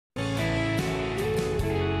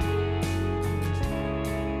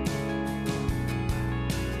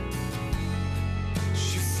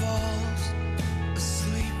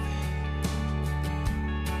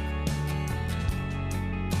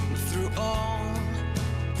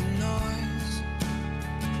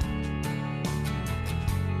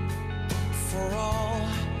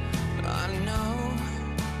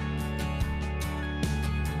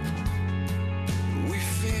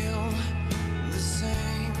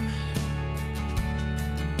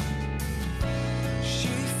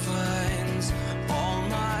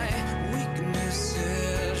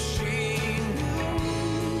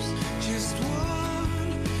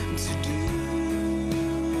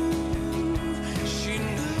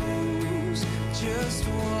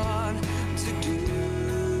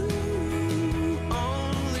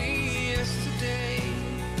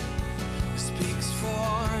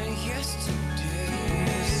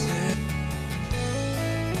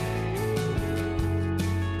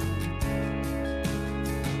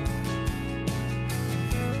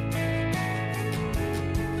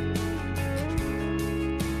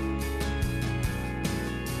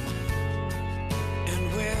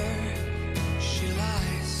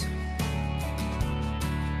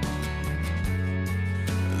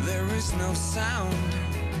there's no sound.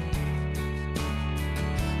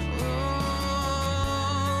 Oh,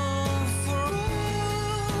 for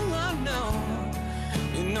all I know,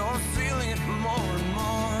 you know I'm feeling it more and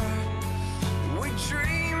more. We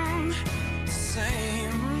dream the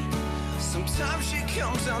same. Sometimes she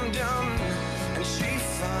comes undone and she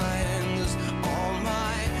finds all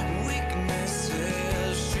my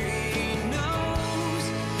weaknesses. She knows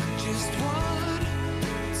just what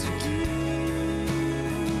to do.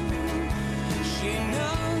 She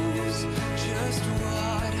knows just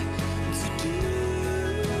what to do.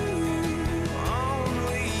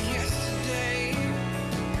 Only yesterday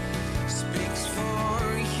speaks for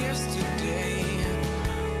yesterday.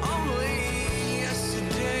 Only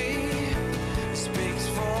yesterday speaks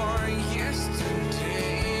for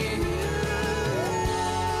yesterday.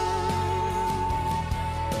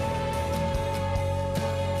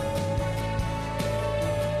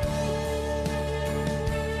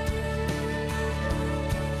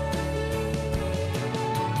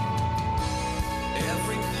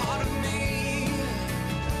 Every part of me,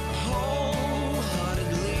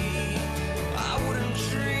 wholeheartedly, I wouldn't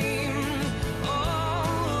dream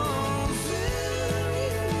of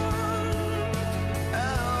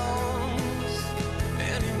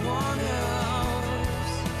anyone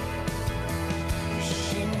else.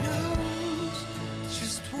 She knows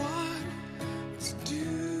just what to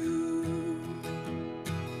do.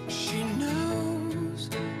 She knows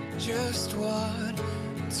just what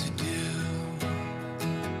to do.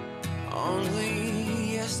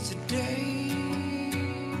 Only yesterday.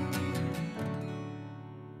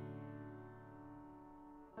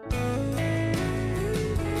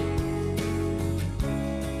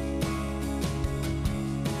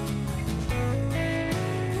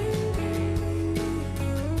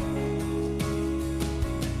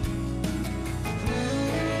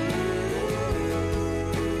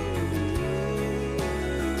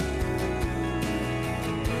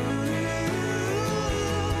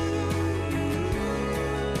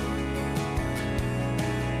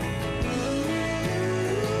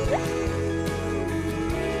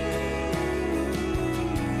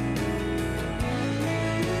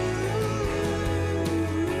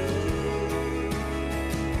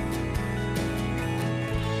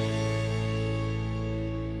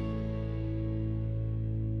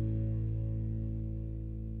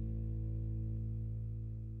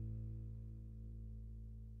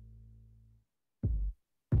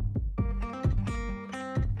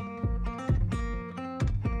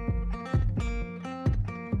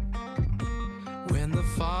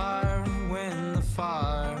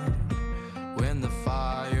 When the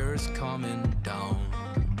fire's coming down,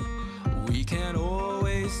 we can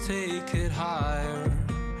always take it higher.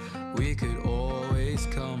 We could always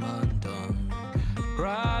come undone.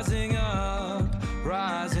 Rising up,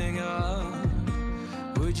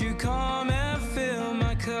 would you come and fill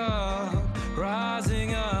my cup?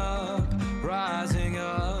 Rising up,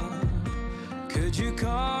 could you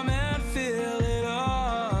come and fill it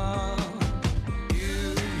up?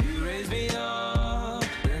 You raise me up,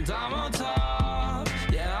 and I'm on top.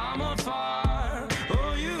 Yeah, I'm on fire.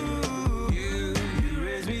 Oh, you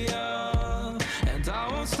raise me up, and I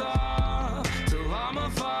won't stop till I'm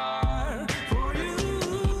on fire for you.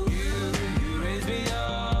 You raise me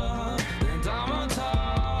up, and I'm on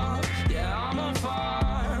top. Yeah, I'm on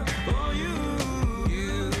fire. Oh,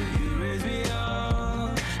 you raise me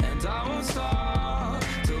up, and I won't stop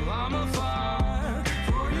till I'm on fire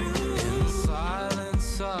for you. In the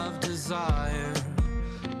silence of desire,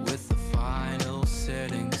 with the final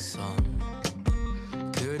setting sun,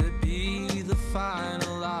 could it be the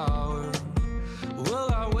final hour?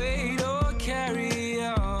 Will I wait or carry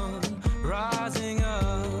on? Rising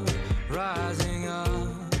up,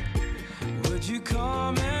 would you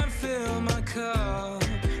come and fill my cup?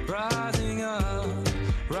 Rising up,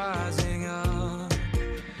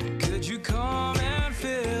 could you come and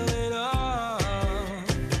fill it up?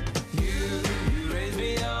 You raise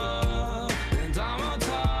me up, and I'm on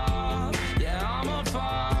top. Yeah, I'm on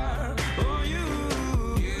fire. Oh, you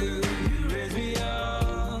raise me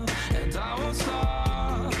up, and I won't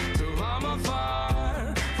stop till I'm on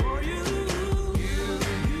fire for you. You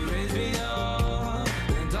raise me up,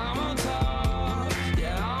 and I'm on top.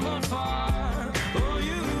 Yeah, I'm on fire. Oh,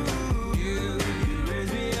 you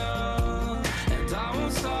raise me up, and I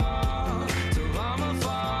won't stop till I'm on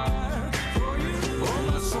fire for you. Oh,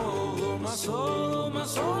 my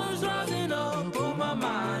soul is rising up. Oh, my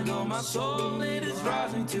mind, oh, my soul, it is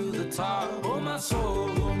rising to the top. Oh, my soul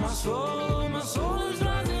is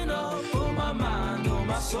rising up. Oh, my mind, oh,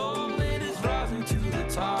 my soul, it is rising to the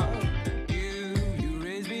top. You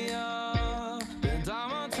raise me up, and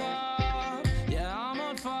I'm on top.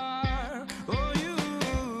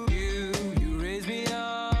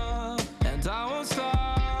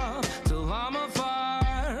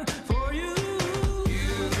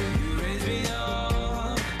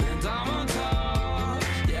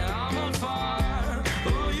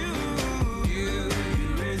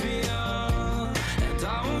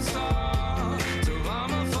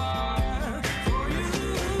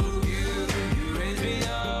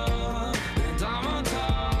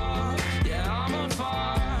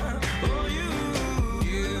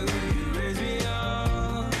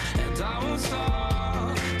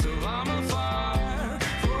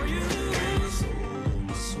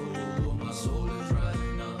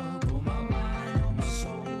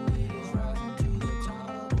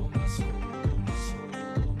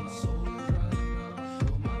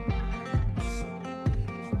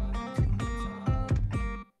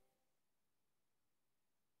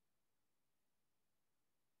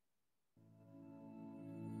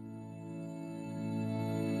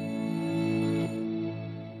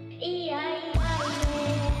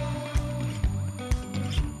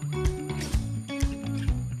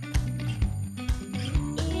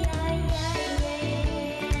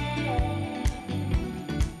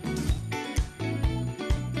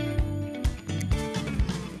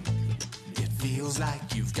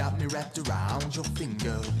 wrapped around your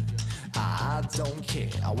finger. I don't care,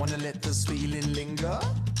 I wanna let this feeling linger.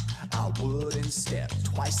 I wouldn't step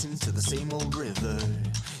twice into the same old river.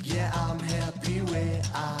 Yeah, I'm happy where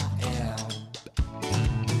I am.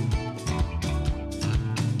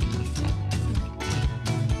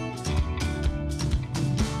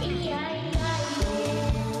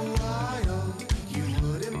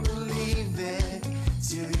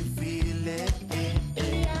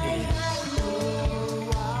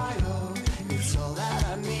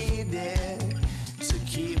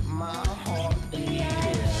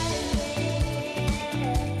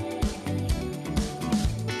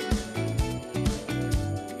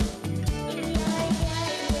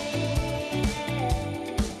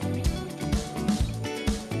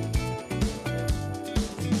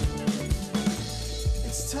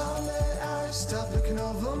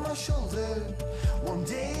 One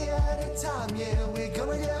day at a time, yeah, we're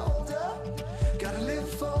gonna get older. Gotta live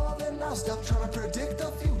for the now, stop trying to predict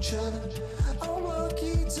the future. I'm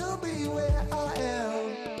lucky to be where I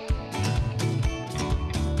am.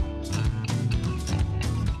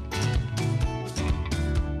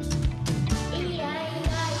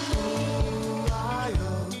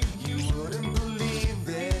 You wouldn't believe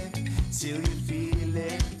it till you feel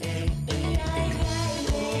it.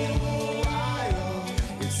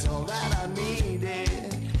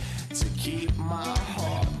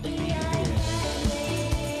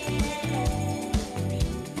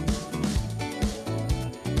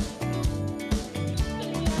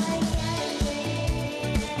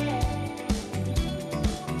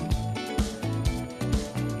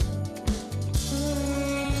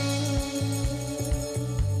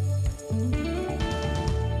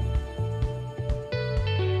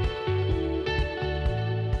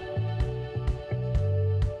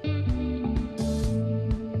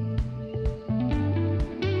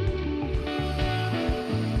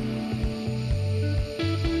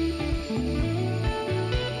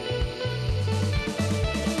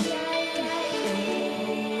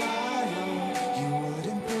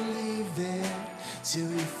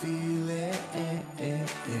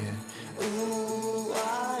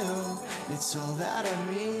 It's all that I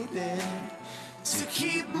needed to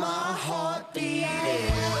keep my heart beating.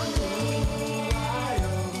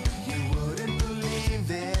 You wouldn't believe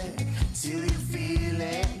it till you feel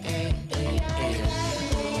it.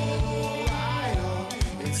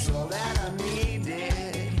 It's all that I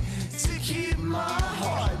needed to keep my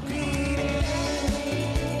heart beating.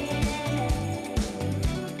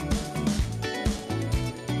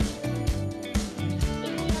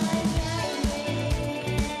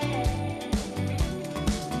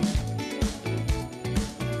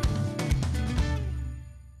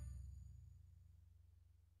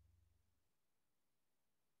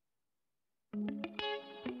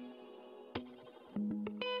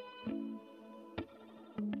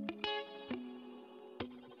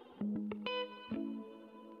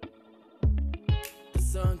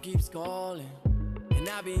 Sun keeps calling, and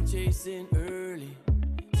I've been chasing early.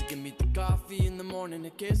 To give me the coffee in the morning, a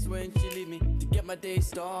kiss when she leave me to get my day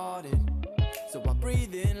started. So I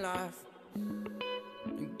breathe in life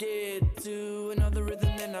and get to another rhythm,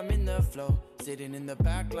 then I'm in the flow. Sitting in the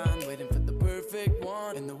back line, waiting for the perfect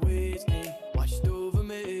one. And the waves came, washed over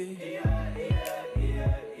me.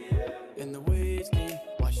 And the waves came,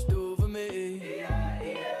 washed over me.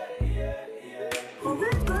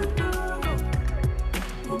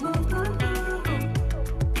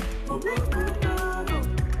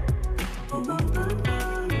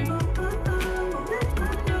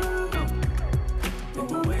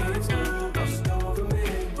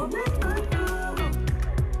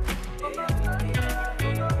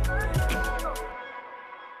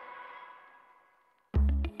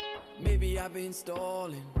 Maybe I've been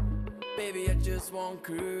stalling, baby, I just want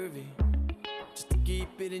curvy. Just to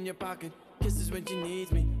keep it in your pocket, kisses when she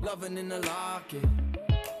needs me, loving in a locket.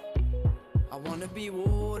 I wanna be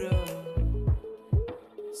water,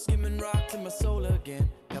 skimming rock to my soul again.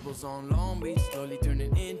 Pebbles on Long Beach, slowly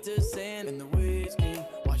turning into sand. And the waves came,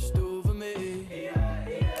 washed over me.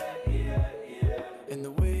 And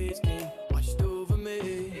the waves came, washed over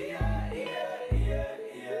me.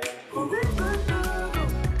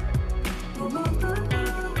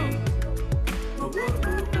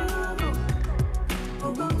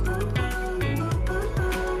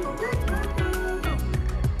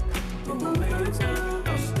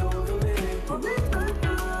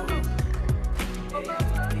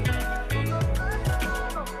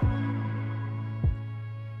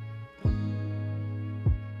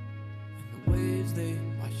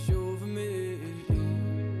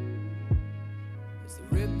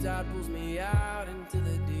 Pulls me out into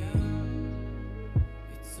the deep.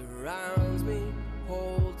 It's a surrounds me,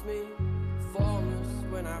 holds me, formless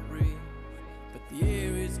when I breathe. But the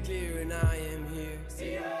air is clear and I am here.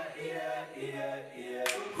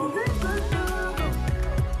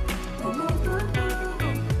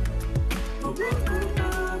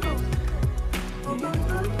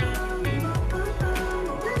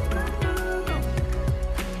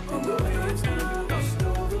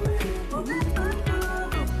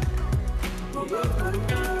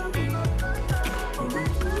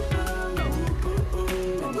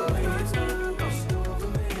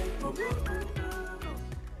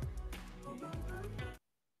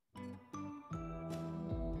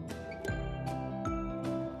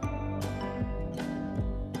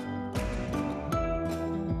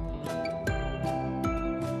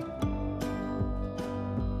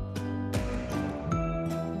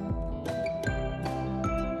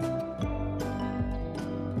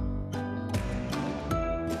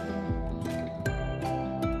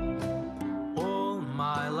 All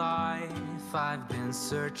my life I've been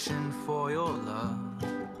searching for your love,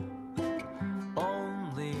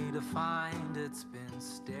 only to find it's been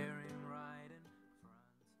staring right in front.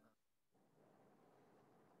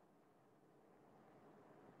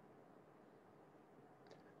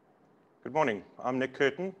 Good morning. I'm Nick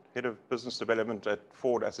Curtin, Head of Business Development at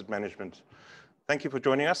Ford Asset Management. Thank you for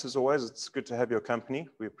joining us. As always, it's good to have your company.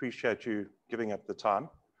 We appreciate you giving up the time.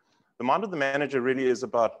 The Mind of the Manager really is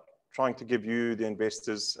about trying to give you, the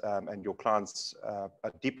investors, and your clients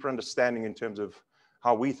a deeper understanding in terms of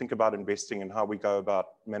how we think about investing and how we go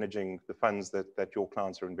about managing the funds that your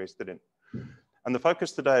clients are invested in. And the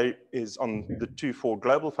focus today is on the two Ford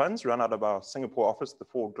Global funds run out of our Singapore office, the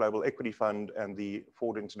Ford Global Equity Fund and the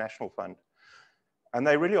Ford International Fund. And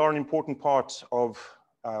they really are an important part of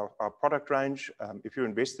our product range. If you're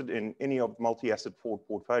invested in any of multi-asset Ford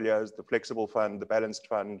portfolios, the flexible fund, the balanced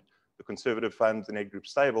fund, the conservative fund, the Net Group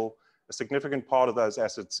Stable, a significant part of those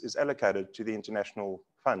assets is allocated to the international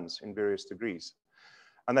funds in various degrees.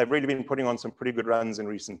 And they've really been putting on some pretty good runs in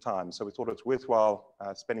recent times. So we thought it's worthwhile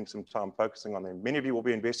spending some time focusing on them. Many of you will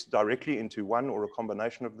be invested directly into one or a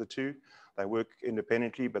combination of the two. They work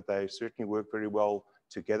independently, but they certainly work very well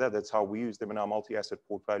together. That's how we use them in our multi-asset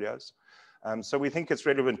portfolios. So we think it's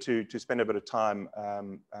relevant to spend a bit of time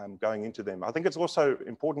going into them. I think it's also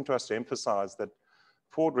important to us to emphasize that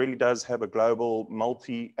Ford really does have a global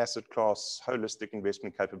multi-asset class holistic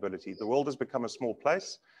investment capability. The world has become a small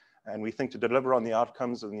place, and we think to deliver on the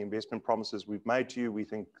outcomes and the investment promises we've made to you, we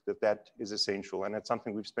think that that is essential. And it's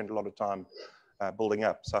something we've spent a lot of time building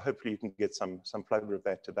up. So hopefully you can get some flavor of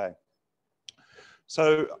that today.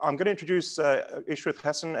 So I'm going to introduce Ishrath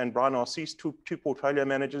Hassan and Brian Arcese, two portfolio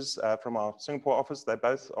managers from our Singapore office. They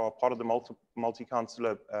both are part of the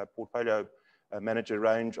multi-counselor portfolio manager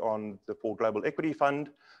range on the Ford Global Equity Fund.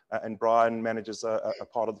 And Brian manages a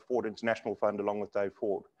part of the Ford International Fund along with Dave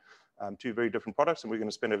Ford. Two very different products, and we're going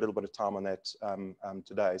to spend a little bit of time on that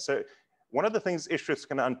today. So one of the things Ishrath's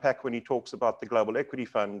going to unpack when he talks about the Global Equity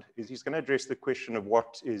Fund is he's going to address the question of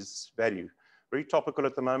what is value. Very topical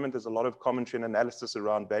at the moment. There's a lot of commentary and analysis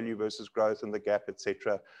around value versus growth and the gap,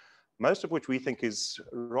 etc. Most of which we think is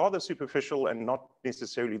rather superficial and not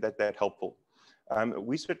necessarily that helpful.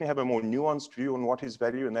 We certainly have a more nuanced view on what is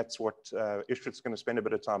value, and that's what Ishrath's going to spend a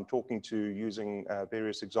bit of time talking to using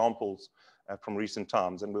various examples from recent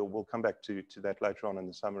times, and we'll come back to that later on in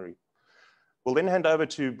the summary. We'll then hand over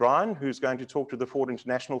to Brian, who's going to talk to the Ford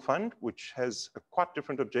International Fund, which has a quite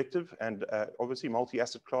different objective, and obviously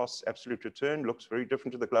multi-asset class absolute return looks very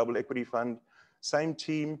different to the Global Equity Fund. Same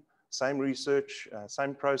team, same research,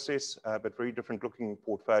 same process, but very different looking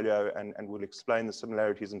portfolio, and we'll explain the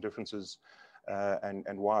similarities and differences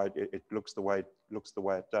and why it looks the way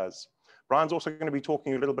it does. Brian's also going to be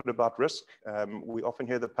talking a little bit about risk. We often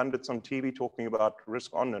hear the pundits on TV talking about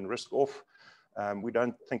risk on and risk off. We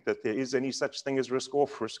don't think that there is any such thing as risk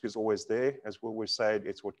off. Risk is always there. As we always say,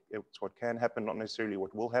 it's what can happen, not necessarily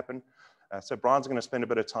what will happen. So Brian's going to spend a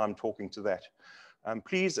bit of time talking to that.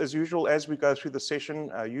 Please, as usual, as we go through the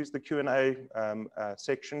session, use the Q&A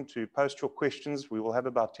section to post your questions. We will have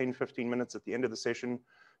about 10-15 minutes at the end of the session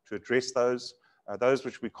to address those. Those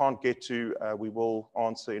which we can't get to, we will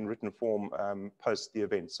answer in written form post the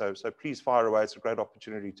event. So please fire away. It's a great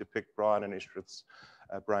opportunity to pick Brian and Ishrath's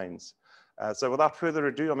brains. So without further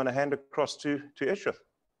ado, I'm going to hand across to Ishrath.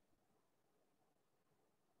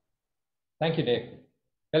 Thank you, Nick.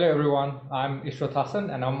 Hello, everyone. I'm Ishrath Hassan,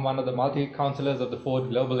 and I'm one of the multi-counselors of the Ford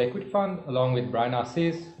Global Equity Fund, along with Brian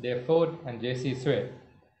Arcese, Dave Ford, and JC Swade.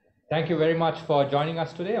 Thank you very much for joining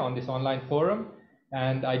us today on this online forum,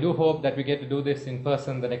 and I do hope that we get to do this in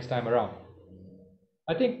person the next time around.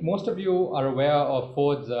 I think most of you are aware of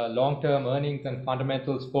Ford's long-term earnings and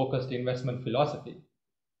fundamentals-focused investment philosophy.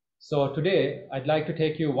 So today, I'd like to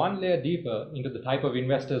take you one layer deeper into the type of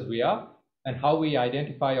investors we are and how we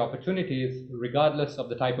identify opportunities regardless of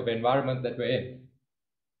the type of environment that we're in.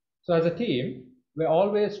 So as a team, we're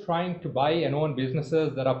always trying to buy and own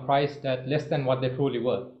businesses that are priced at less than what they're truly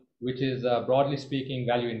worth, which is broadly speaking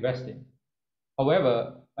value investing.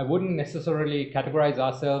 However, I wouldn't necessarily categorize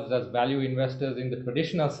ourselves as value investors in the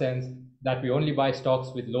traditional sense that we only buy stocks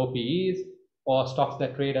with low PEs or stocks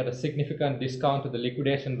that trade at a significant discount to the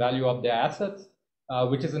liquidation value of their assets,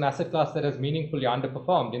 which is an asset class that has meaningfully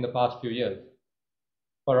underperformed in the past few years.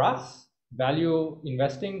 For us, value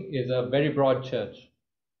investing is a very broad church.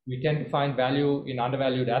 We tend to find value in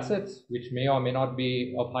undervalued assets, which may or may not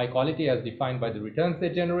be of high quality as defined by the returns they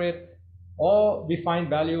generate, or we find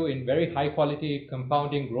value in very high quality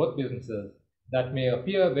compounding growth businesses that may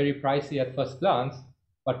appear very pricey at first glance,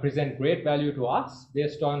 but present great value to us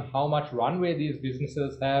based on how much runway these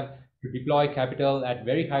businesses have to deploy capital at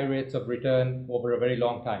very high rates of return over a very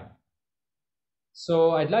long time.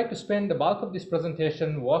 So I'd like to spend the bulk of this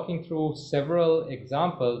presentation walking through several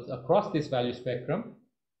examples across this value spectrum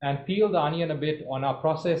and peel the onion a bit on our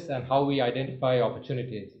process and how we identify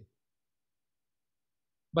opportunities.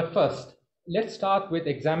 But first, let's start with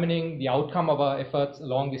examining the outcome of our efforts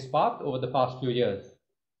along this path over the past few years.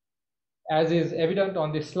 As is evident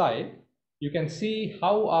on this slide, you can see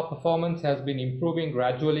how our performance has been improving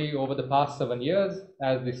gradually over the past 7 years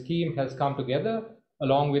as this team has come together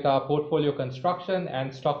along with our portfolio construction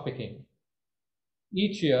and stock picking.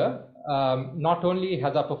 Each year, not only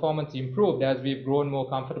has our performance improved as we've grown more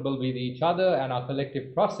comfortable with each other and our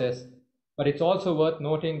collective process, but it's also worth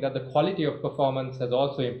noting that the quality of performance has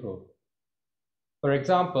also improved. For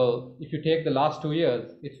example, if you take the last 2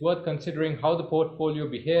 years, it's worth considering how the portfolio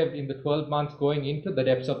behaved in the 12 months going into the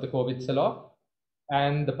depths of the COVID sell-off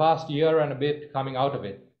and the past year and a bit coming out of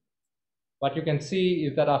it. What you can see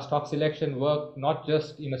is that our stock selection worked not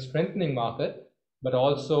just in a strengthening market, but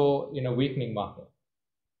also in a weakening market.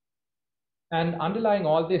 And underlying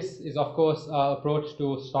all this is, of course, our approach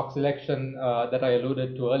to stock selection that I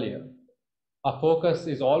alluded to earlier. Our focus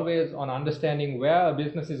is always on understanding where a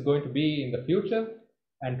business is going to be in the future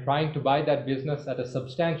and trying to buy that business at a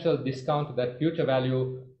substantial discount to that future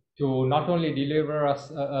value to not only deliver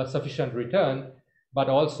us a sufficient return, but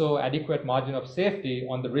also adequate margin of safety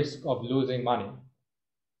on the risk of losing money.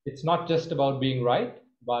 It's not just about being right,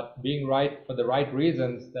 but being right for the right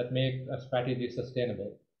reasons that make a strategy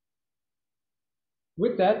sustainable.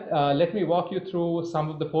 With that, let me walk you through some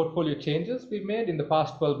of the portfolio changes we've made in the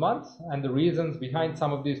past 12 months and the reasons behind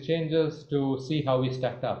some of these changes to see how we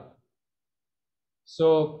stacked up.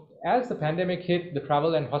 So as the pandemic hit the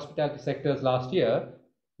travel and hospitality sectors last year,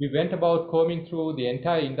 we went about combing through the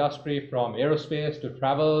entire industry from aerospace to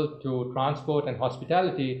travel to transport and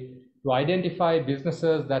hospitality to identify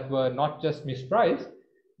businesses that were not just mispriced,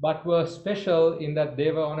 but were special in that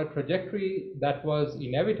they were on a trajectory that was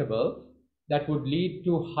inevitable that would lead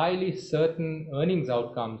to highly certain earnings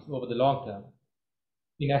outcomes over the long term.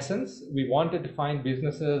 In essence, we wanted to find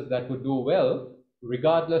businesses that would do well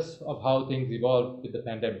regardless of how things evolved with the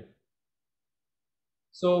pandemic.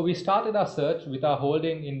 So we started our search with our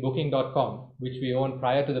holding in Booking.com, which we owned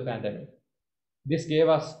prior to the pandemic. This gave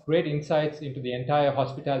us great insights into the entire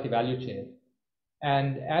hospitality value chain.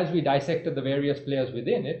 And as we dissected the various players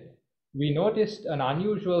within it, we noticed an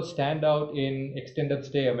unusual standout in extended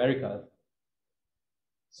stay Americas.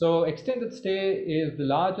 So extended stay is the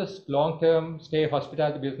largest long-term stay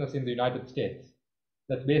hospitality business in the United States.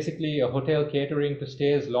 That's basically a hotel catering to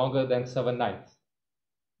stays longer than 7 nights.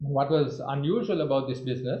 What was unusual about this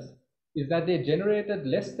business is that they generated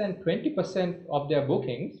less than 20% of their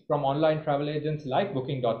bookings from online travel agents like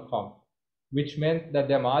Booking.com, which meant that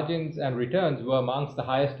their margins and returns were amongst the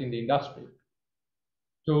highest in the industry.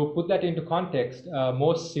 To put that into context,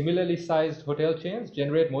 most similarly sized hotel chains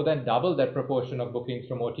generate more than double that proportion of bookings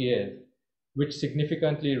from OTAs, which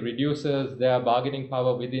significantly reduces their bargaining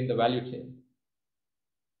power within the value chain.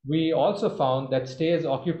 We also found that stays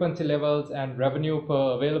occupancy levels and revenue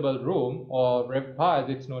per available room, or RevPAR as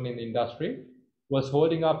it's known in the industry, was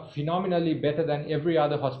holding up phenomenally better than every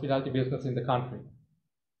other hospitality business in the country.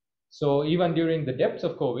 So even during the depths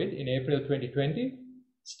of COVID in April 2020,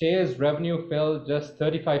 stays revenue fell just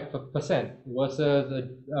 35% versus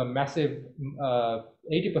a massive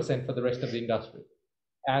 80% for the rest of the industry.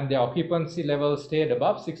 And the occupancy levels stayed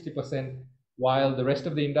above 60%, while the rest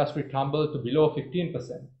of the industry tumbled to below 15%,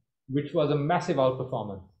 which was a massive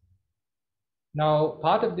outperformance. Now,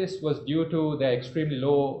 part of this was due to their extremely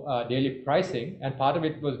low daily pricing, and part of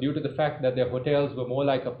it was due to the fact that their hotels were more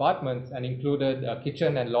like apartments and included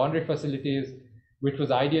kitchen and laundry facilities, which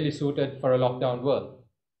was ideally suited for a lockdown world.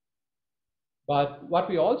 But what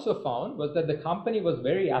we also found was that the company was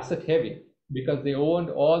very asset heavy because they owned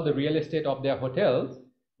all the real estate of their hotels,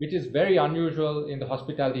 which is very unusual in the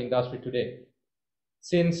hospitality industry today.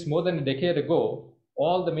 Since more than a decade ago,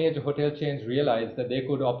 all the major hotel chains realized that they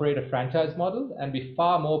could operate a franchise model and be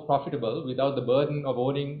far more profitable without the burden of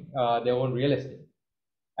owning their own real estate.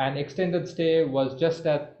 And extended stay was just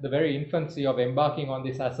at the very infancy of embarking on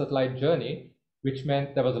this asset-light journey, which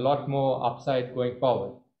meant there was a lot more upside going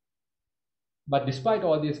forward. But despite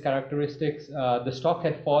all these characteristics, the stock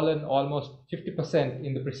had fallen almost 50%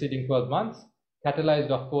 in the preceding 12 months, catalyzed,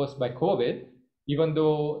 of course, by COVID, even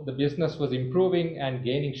though the business was improving and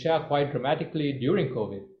gaining share quite dramatically during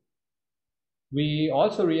COVID. We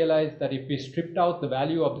also realized that if we stripped out the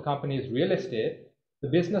value of the company's real estate, the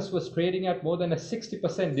business was trading at more than a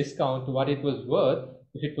 60% discount to what it was worth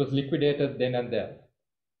if it was liquidated then and there.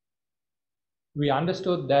 We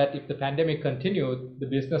understood that if the pandemic continued, the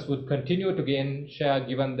business would continue to gain share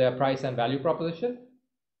given their price and value proposition.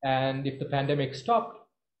 And if the pandemic stopped,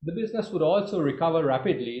 the business would also recover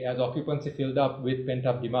rapidly as occupancy filled up with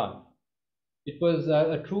pent-up demand. It was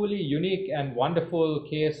a truly unique and wonderful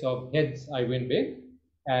case of heads, I win big,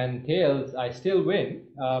 and tails, I still win,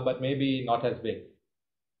 but maybe not as big.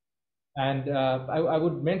 And I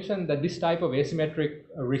would mention that this type of asymmetric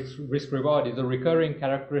risk-reward is a recurring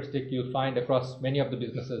characteristic you'll find across many of the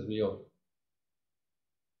businesses we own.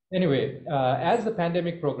 Anyway, as the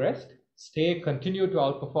pandemic progressed, Stay continued to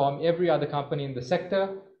outperform every other company in the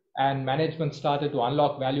sector, and management started to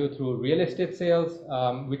unlock value through real estate sales,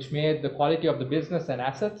 which made the quality of the business and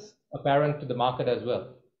assets apparent to the market as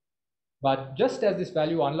well. But just as this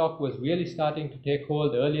value unlock was really starting to take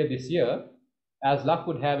hold earlier this year, as luck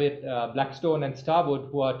would have it, Blackstone and Starwood,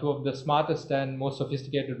 who are two of the smartest and most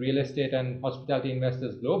sophisticated real estate and hospitality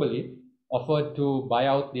investors globally, offered to buy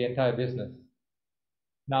out the entire business.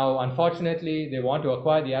 Now, unfortunately, they want to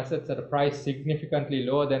acquire the assets at a price significantly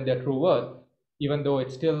lower than their true worth, even though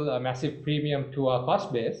it's still a massive premium to our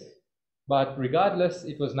cost base. But regardless,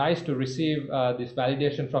 it was nice to receive this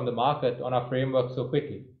validation from the market on our framework so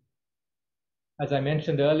quickly. As I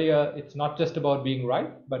mentioned earlier, it's not just about being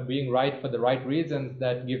right, but being right for the right reasons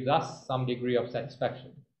that gives us some degree of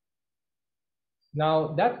satisfaction. Now,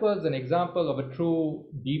 that was an example of a true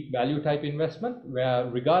deep value type investment where,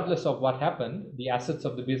 regardless of what happened, the assets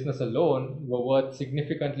of the business alone were worth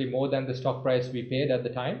significantly more than the stock price we paid at the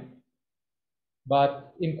time.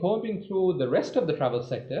 But in combing through the rest of the travel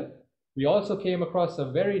sector, we also came across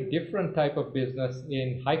a very different type of business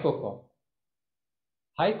in HEICO Corp.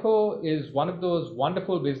 HEICO is one of those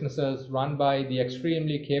wonderful businesses run by the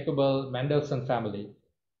extremely capable Mandelson family,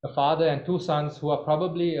 a father and two sons who are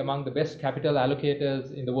probably among the best capital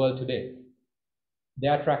allocators in the world today.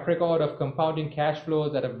 Their track record of compounding cash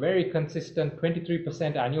flows at a very consistent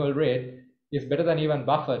 23% annual rate is better than even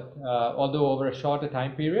Buffett, although over a shorter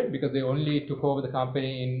time period because they only took over the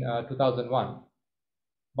company in 2001.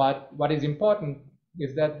 But what is important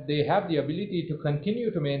is that they have the ability to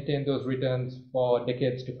continue to maintain those returns for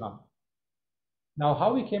decades to come. Now,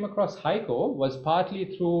 how we came across HEICO was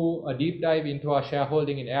partly through a deep dive into our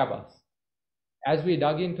shareholding in Airbus. As we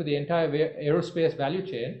dug into the entire aerospace value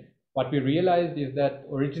chain, what we realized is that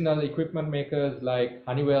original equipment makers like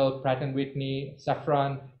Honeywell, Pratt & Whitney,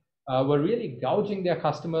 Safran were really gouging their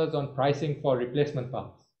customers on pricing for replacement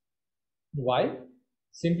parts. Why?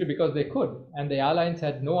 Simply because they could, and the airlines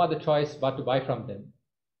had no other choice but to buy from them.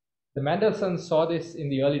 The Mandelsons saw this in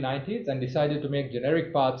the early 90s and decided to make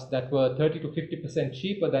generic parts that were 30 to 50%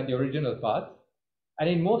 cheaper than the original parts, and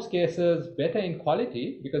in most cases better in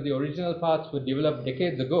quality because the original parts were developed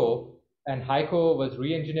decades ago and HEICO was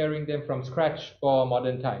re-engineering them from scratch for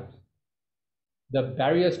modern times. The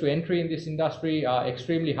barriers to entry in this industry are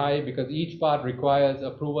extremely high because each part requires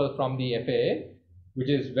approval from the FAA, which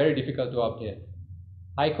is very difficult to obtain.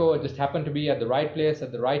 HEICO just happened to be at the right place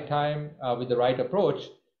at the right time with the right approach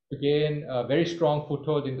to gain a very strong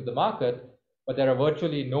foothold into the market, but there are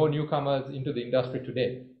virtually no newcomers into the industry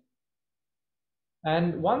today.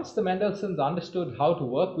 And once the Mandelsons understood how to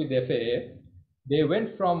work with the FAA, they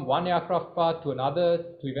went from one aircraft part to another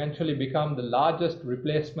to eventually become the largest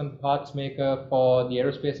replacement parts maker for the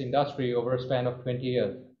aerospace industry over a span of 20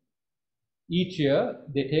 years. Each year,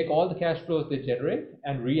 they take all the cash flows they generate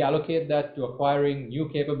and reallocate that to acquiring new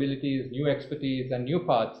capabilities, new expertise, and new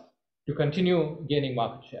parts to continue gaining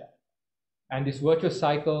market share. And this virtuous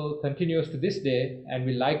cycle continues to this day and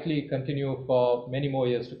will likely continue for many more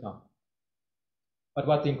years to come. But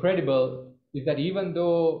what's incredible is that even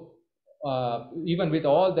with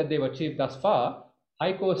all that they've achieved thus far,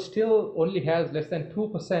 HEICO still only has less than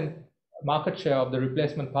 2% market share of the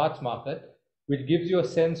replacement parts market, which gives you a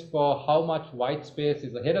sense for how much white space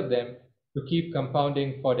is ahead of them to keep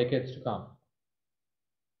compounding for decades to come.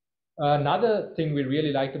 Another thing we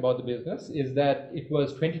really liked about the business is that it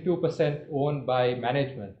was 22% owned by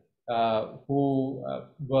management who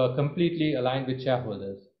were completely aligned with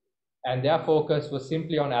shareholders. And their focus was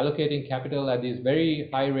simply on allocating capital at these very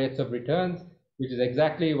high rates of returns, which is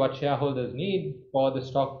exactly what shareholders need for the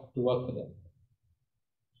stock to work for them.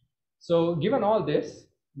 So given all this,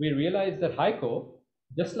 we realized that HEICO,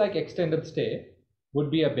 just like extended stay, would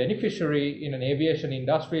be a beneficiary in an aviation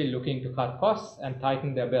industry looking to cut costs and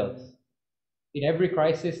tighten their belts. In every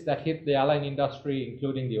crisis that hit the airline industry,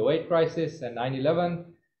 including the 2008 crisis and 9/11,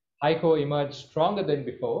 HEICO emerged stronger than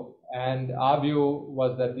before, and our view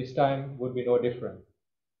was that this time would be no different.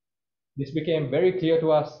 This became very clear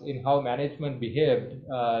to us in how management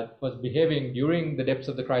was behaving during the depths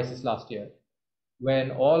of the crisis last year,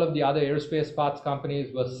 when all of the other aerospace parts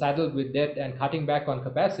companies were saddled with debt and cutting back on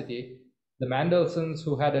capacity. The Mandelsons,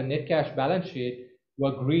 who had a net cash balance sheet,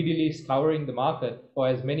 were greedily scouring the market for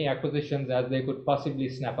as many acquisitions as they could possibly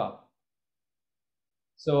snap up.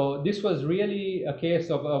 So this was really a case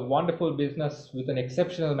of a wonderful business with an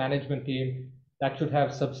exceptional management team that should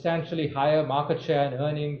have substantially higher market share and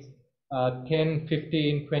earnings 10,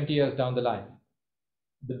 15, 20 years down the line.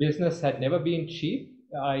 The business had never been cheap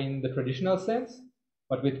in the traditional sense,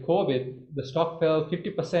 but with COVID, the stock fell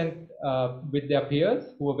 50% with their peers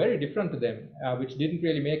who were very different to them, which didn't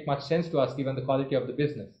really make much sense to us given the quality of the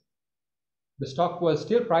business. The stock was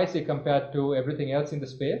still pricey compared to everything else in the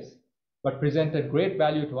space, but presented great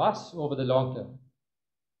value to us over the long term.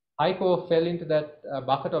 HEICO fell into that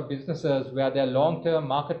bucket of businesses where their long-term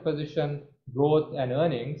market position, growth, and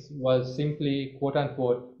earnings was simply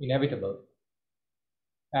quote-unquote inevitable.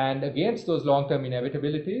 And against those long-term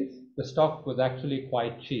inevitabilities, the stock was actually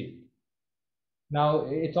quite cheap. Now,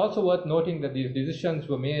 it's also worth noting that these decisions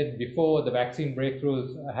were made before the vaccine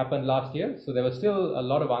breakthroughs happened last year, so there was still a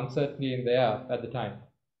lot of uncertainty in the air at the time.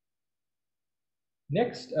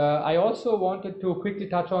 Next, I also wanted to quickly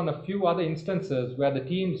touch on a few other instances where the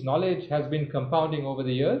team's knowledge has been compounding over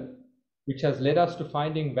the years, which has led us to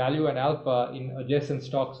finding value and alpha in adjacent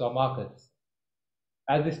stocks or markets.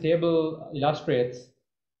 As this table illustrates,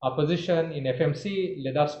 our position in FMC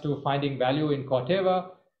led us to finding value in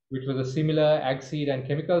Corteva, which was a similar ag seed and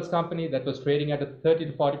chemicals company that was trading at a 30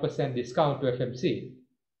 to 40% discount to FMC.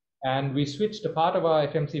 And we switched a part of our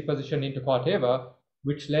FMC position into Corteva,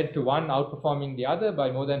 which led to one outperforming the other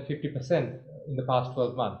by more than 50% in the past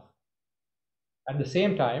 12 months. At the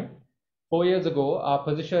same time, 4 years ago, our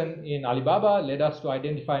position in Alibaba led us to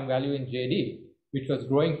identifying value in JD, which was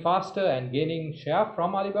growing faster and gaining share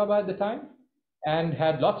from Alibaba at the time, and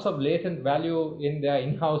had lots of latent value in their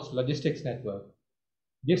in-house logistics network.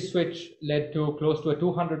 This switch led to close to a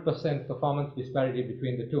 200% performance disparity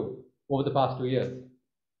between the two over the past 2 years.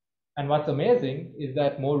 And what's amazing is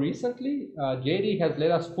that more recently, JD has led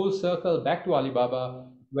us full circle back to Alibaba,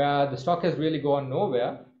 where the stock has really gone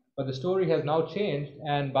nowhere, but the story has now changed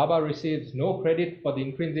and Baba receives no credit for the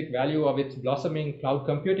intrinsic value of its blossoming cloud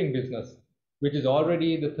computing business, which is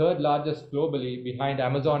already the third largest globally behind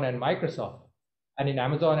Amazon and Microsoft. And in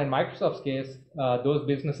Amazon and Microsoft's case, those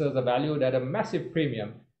businesses are valued at a massive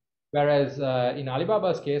premium, whereas in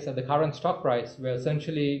Alibaba's case, at the current stock price, we're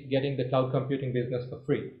essentially getting the cloud computing business for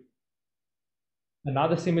free.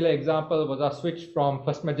 Another similar example was our switch from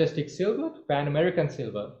First Majestic Silver to Pan American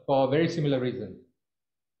Silver for a very similar reason.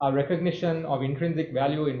 Our recognition of intrinsic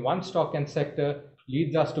value in one stock and sector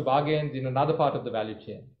leads us to bargains in another part of the value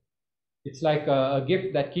chain. It's like a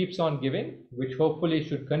gift that keeps on giving, which hopefully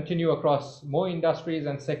should continue across more industries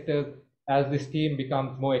and sectors as this team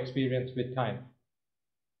becomes more experienced with time.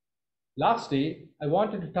 Lastly, I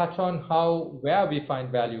wanted to touch on how where we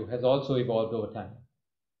find value has also evolved over time.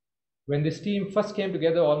 When this team first came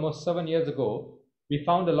together almost 7 years ago, we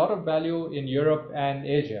found a lot of value in Europe and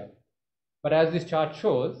Asia. But as this chart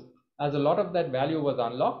shows, as a lot of that value was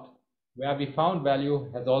unlocked, where we found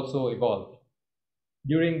value has also evolved.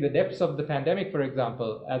 During the depths of the pandemic, for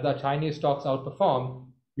example, as our Chinese stocks outperformed,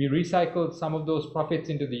 we recycled some of those profits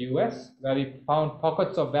into the US, where we found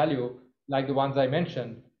pockets of value like the ones I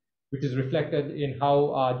mentioned, which is reflected in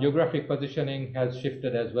how our geographic positioning has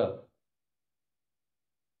shifted as well.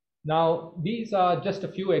 Now, these are just a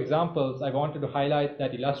few examples I wanted to highlight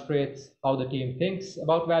that illustrates how the team thinks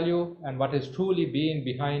about value and what has truly been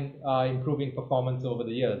behind our improving performance over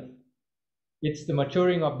the years. It's the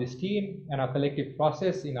maturing of this team and our collective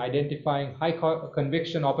process in identifying high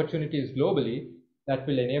conviction opportunities globally that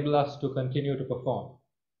will enable us to continue to perform.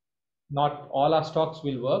 Not all our stocks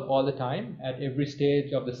will work all the time at every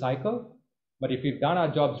stage of the cycle, but if we've done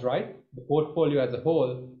our jobs right, the portfolio as a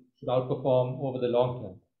whole should outperform over the long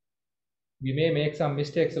term. We may make some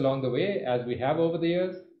mistakes along the way, as we have over the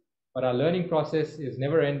years, but our learning process is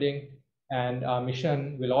never ending, and our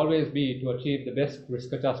mission will always be to achieve the best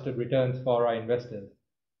risk-adjusted returns for our investors.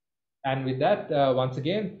 And with that, once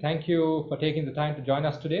again, thank you for taking the time to join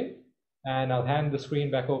us today, and I'll hand the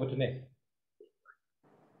screen back over to Nick.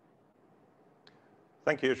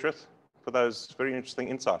 Thank you, Ishrath, for those very interesting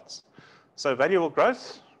insights. So valuable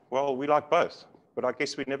growth, well, we like both, but I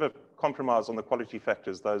guess we never compromise on the quality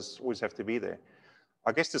factors. Those always have to be there.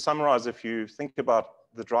 I guess to summarize, if you think about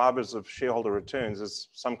the drivers of shareholder returns, is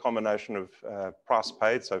some combination of price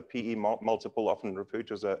paid, so PE multiple, often referred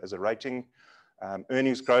to as a rating,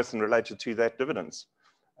 earnings growth and related to that, dividends.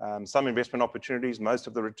 Some investment opportunities, most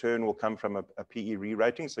of the return will come from a PE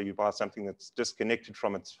re-rating, so you buy something that's disconnected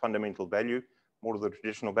from its fundamental value, more of the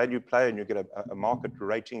traditional value play, and you get a market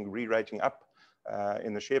rating, re-rating up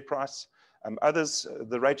in the share price. Others,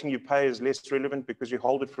 the rating you pay is less relevant because you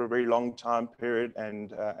hold it for a very long time period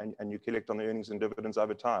and you collect on the earnings and dividends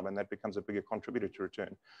over time, and that becomes a bigger contributor to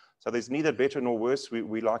return. So there's neither better nor worse.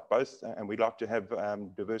 We like both, and we like to have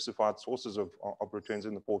diversified sources of returns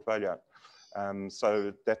in the portfolio.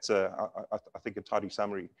 So that's, I think, a tidy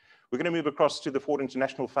summary. We're going to move across to the Ford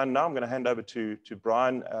International Fund now. I'm going to hand over to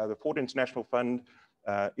Brian. The Ford International Fund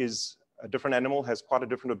is a different animal, has quite a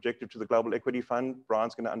different objective to the Global Equity Fund.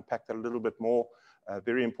 Brian's going to unpack that a little bit more.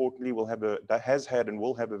 Very importantly, has had and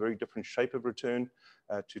will have a very different shape of return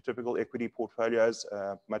to typical equity portfolios,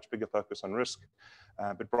 much bigger focus on risk.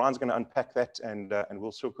 But Brian's going to unpack that, and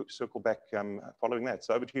we'll circle back following that.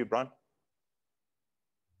 So over to you, Brian.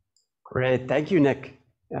 Great, thank you, Nick.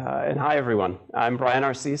 And hi, everyone. I'm Brian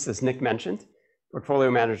Arcese, as Nick mentioned,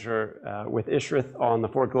 portfolio manager with Ishrath on the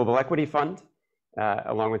Ford Global Equity Fund,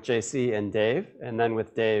 along with JC and Dave, and then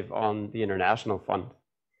with Dave on the International Fund.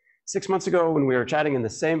 6 months ago, when we were chatting in the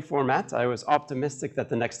same format, I was optimistic that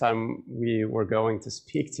the next time we were going to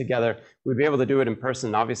speak together, we'd be able to do it in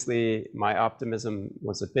person. Obviously, my optimism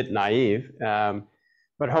was a bit naive,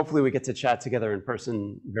 but hopefully we get to chat together in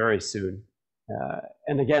person very soon.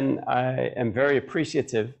 And again, I am very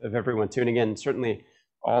appreciative of everyone tuning in, certainly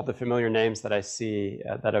all the familiar names that I see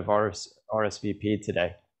that have RSVP'd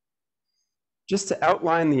today. Just to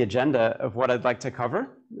outline the agenda of what I'd like to cover,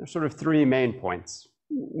 there's sort of three main points.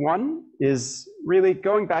 One is really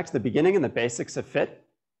going back to the beginning and the basics of FIT,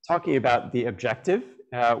 talking about the objective,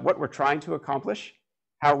 what we're trying to accomplish,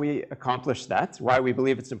 how we accomplish that, why we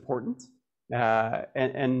believe it's important,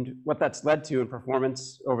 and what that's led to in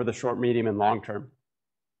performance over the short, medium, and long term.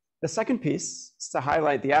 The second piece is to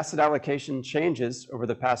highlight the asset allocation changes over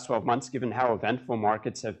the past 12 months, given how eventful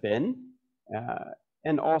markets have been,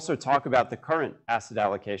 and also talk about the current asset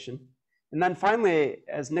allocation. And then finally,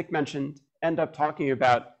 as Nick mentioned, end up talking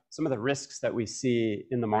about some of the risks that we see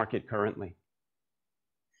in the market currently.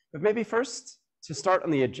 But maybe first, to start on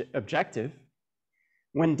the objective,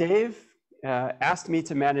 when Dave asked me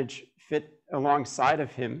to manage FIT alongside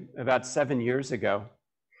of him about 7 years ago,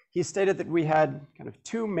 he stated that we had kind of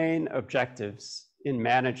two main objectives in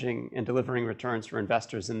managing and delivering returns for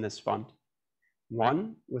investors in this fund.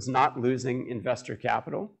 One was not losing investor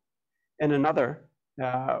capital, and another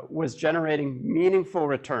was generating meaningful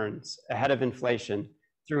returns ahead of inflation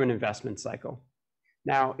through an investment cycle.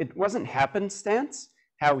 Now, it wasn't happenstance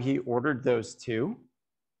how he ordered those two,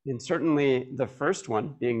 and certainly the first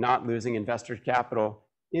one, being not losing investor capital,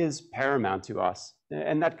 is paramount to us,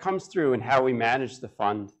 and that comes through in how we manage the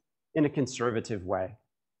fund in a conservative way.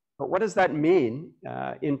 But what does that mean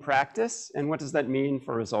in practice, and what does that mean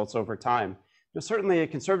for results over time? Now, certainly a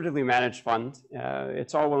conservatively managed fund,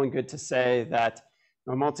 it's all well and good to say that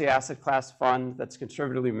a multi-asset class fund that's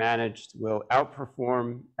conservatively managed will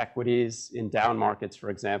outperform equities in down markets, for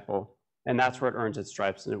example, and that's where it earns its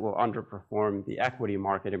stripes, and it will underperform the equity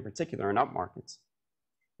market in particular in up markets.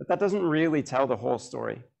 But that doesn't really tell the whole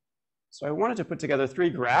story. So I wanted to put together three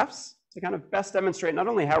graphs to kind of best demonstrate not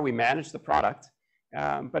only how we manage the product,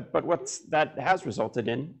 but what that has resulted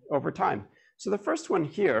in over time. So the first one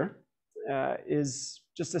here is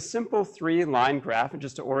just a simple three-line graph, and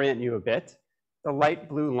just to orient you a bit, the light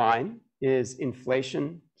blue line is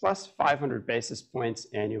inflation plus 500 basis points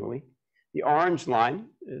annually. The orange line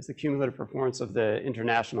is the cumulative performance of the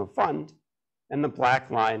International Fund, and the black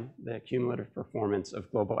line, the cumulative performance of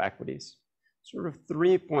global equities. Sort of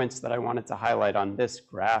 3 points that I wanted to highlight on this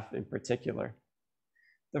graph in particular.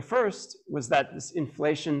 The first was that this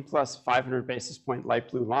inflation plus 500 basis point light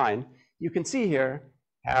blue line, you can see here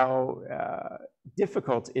how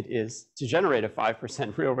difficult it is to generate a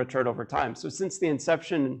 5% real return over time. So since the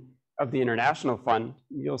inception of the International Fund,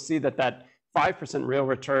 you'll see that that 5% real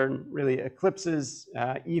return really eclipses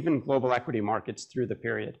even global equity markets through the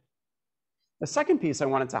period. The second piece I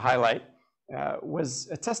wanted to highlight was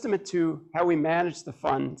a testament to how we manage the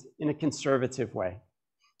fund in a conservative way.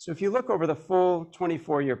 So if you look over the full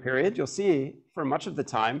 24-year period, you'll see for much of the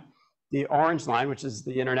time, the orange line, which is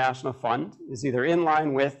the International Fund, is either in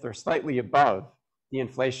line with or slightly above the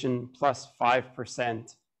inflation plus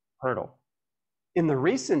 5% hurdle. In the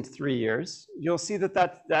recent 3 years, you'll see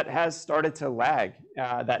that has started to lag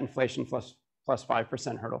that inflation plus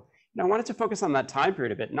 5% hurdle. And I wanted to focus on that time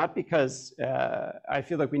period a bit, not because I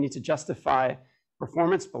feel like we need to justify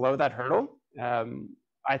performance below that hurdle.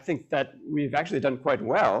 I think that we've actually done quite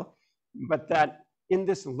well, but that in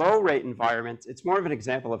this low rate environment, it's more of an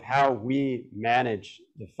example of how we manage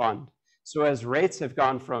the fund. So as rates have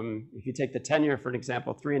gone from, if you take the 10-year for an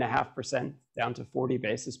example, 3.5% down to 40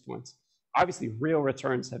 basis points, obviously real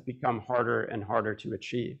returns have become harder and harder to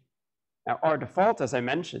achieve. Now, our default, as I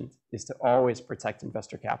mentioned, is to always protect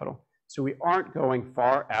investor capital. So we aren't going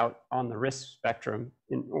far out on the risk spectrum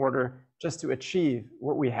in order just to achieve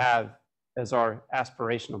what we have as our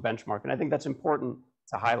aspirational benchmark. And I think that's important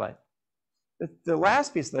to highlight. The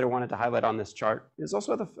last piece that I wanted to highlight on this chart is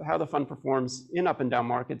also how the fund performs in up and down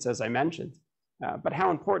markets, as I mentioned, but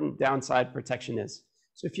how important downside protection is.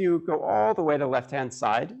 So if you go all the way to the left-hand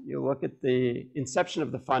side, you look at the inception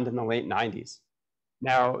of the fund in the late 90s.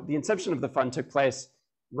 Now, the inception of the fund took place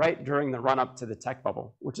right during the run-up to the tech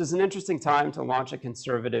bubble, which is an interesting time to launch a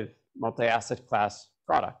conservative multi-asset class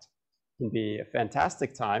product. It can be a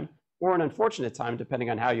fantastic time or an unfortunate time,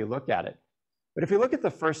 depending on how you look at it. But if you look at the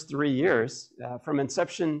first 3 years, from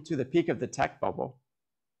inception to the peak of the tech bubble,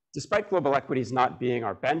 despite global equities not being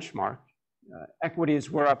our benchmark, equities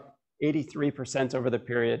were up 83% over the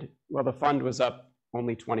period, while the fund was up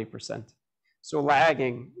only 20%. So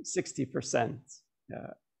lagging 60%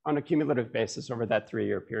 on a cumulative basis over that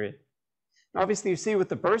 3-year period. Now, obviously, you see with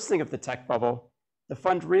the bursting of the tech bubble, the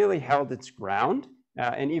fund really held its ground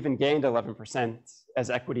and even gained 11% as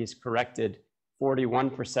equities corrected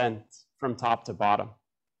 41% from top to bottom.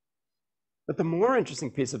 But the more interesting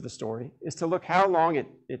piece of the story is to look how long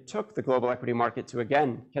it took the global equity market to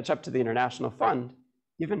again catch up to the International Fund,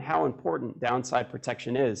 given how important downside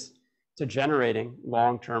protection is to generating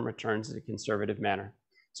long-term returns in a conservative manner.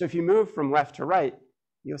 So if you move from left to right,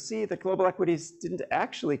 you'll see that global equities didn't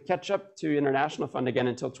actually catch up to International Fund again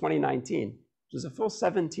until 2019, which is a full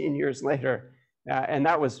 17 years later. And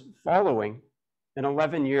that was following an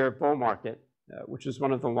 11-year bull market, which was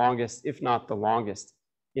one of the longest, if not the longest,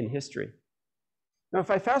 in history. Now, if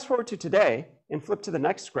I fast forward to today and flip to the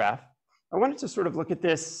next graph, I wanted to sort of look at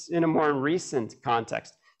this in a more recent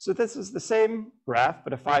context. So this is the same graph,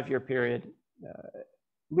 but a 5-year period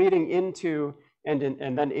leading into and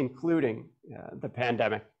then including the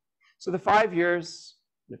pandemic. So the 5 years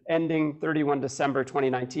ending 31 December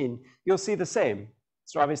 2019, you'll see the same.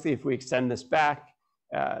 So obviously, if we extend this back,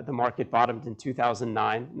 the market bottomed in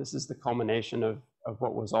 2009. And this is the culmination of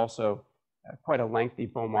what was also quite a lengthy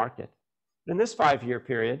bull market. But in this 5-year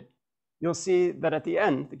period, you'll see that at the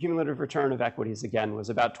end, the cumulative return of equities again was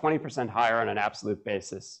about 20% higher on an absolute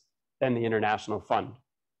basis than the International Fund.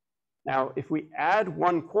 Now, if we add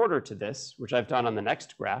 1 quarter to this, which I've done on the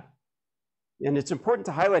next graph, and it's important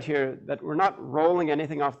to highlight here that we're not rolling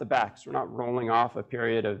anything off the back. So we're not rolling off a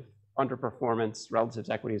period of underperformance relative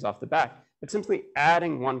to equities off the back, but simply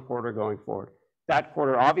adding 1 quarter going forward. That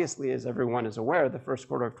quarter, obviously, as everyone is aware, the first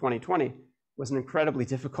quarter of 2020 was an incredibly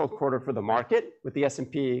difficult quarter for the market, with the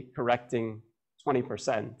S&P correcting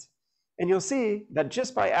 20%. And you'll see that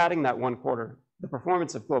just by adding that 1 quarter, the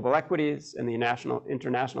performance of global equities and the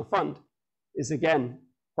International Fund is again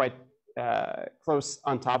quite close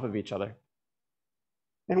on top of each other.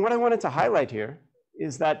 And what I wanted to highlight here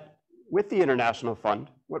is that with the International Fund,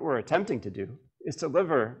 what we're attempting to do is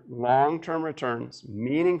deliver long-term returns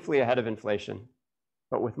meaningfully ahead of inflation,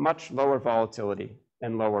 but with much lower volatility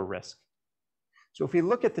and lower risk. So if we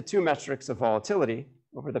look at the 2 metrics of volatility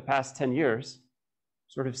over the past 10 years,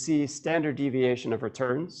 sort of see standard deviation of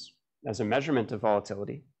returns as a measurement of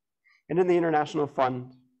volatility. And in the International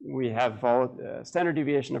Fund, we have standard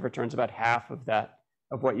deviation of returns about half of that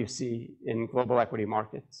of what you see in global equity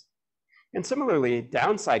markets. And similarly,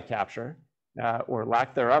 downside capture, or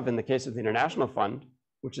lack thereof in the case of the International Fund,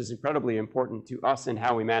 which is incredibly important to us in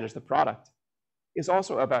how we manage the product, is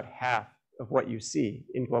also about half of what you see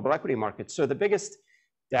in global equity markets. So the biggest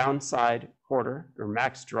downside quarter, or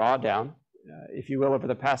max drawdown, if you will, over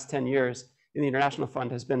the past 10 years in the international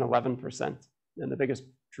fund has been 11%. And the biggest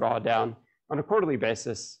drawdown on a quarterly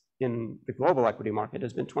basis in the global equity market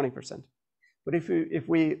has been 20%. But if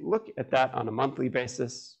we look at that on a monthly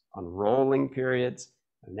basis, on rolling periods,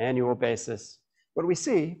 on an annual basis, what we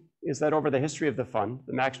see is that over the history of the fund,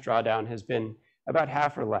 the max drawdown has been about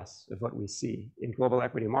half or less of what we see in global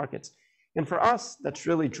equity markets. And for us, that's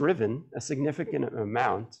really driven a significant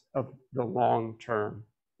amount of the long-term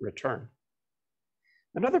return.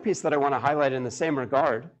 Another piece that I want to highlight in the same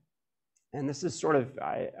regard, and this is sort of,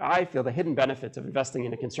 I feel, the hidden benefits of investing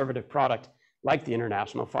in a conservative product like the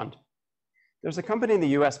international fund. There's a company in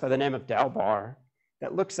the US by the name of Dalbar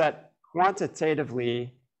that looks at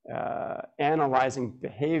quantitatively analyzing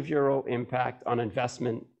behavioral impact on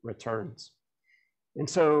investment returns. And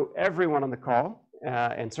so everyone on the call,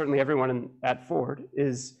 and certainly everyone at Ford,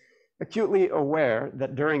 is acutely aware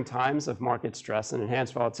that during times of market stress and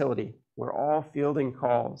enhanced volatility, we're all fielding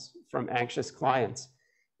calls from anxious clients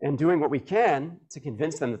and doing what we can to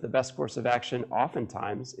convince them that the best course of action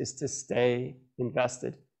oftentimes is to stay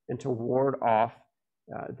invested and to ward off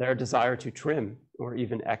their desire to trim or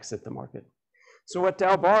even exit the market. So what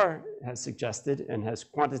Dalbar has suggested and has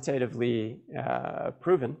quantitatively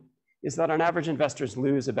proven is that on average, investors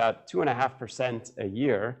lose about 2.5% a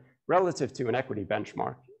year relative to an equity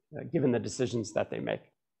benchmark, given the decisions that they make.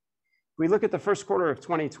 If we look at the first quarter of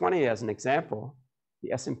 2020 as an example,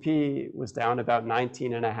 the S&P was down about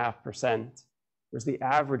 19.5%, whereas the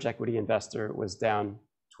average equity investor was down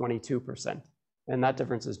 22%. And that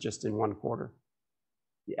difference is just in one quarter.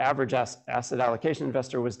 The average asset allocation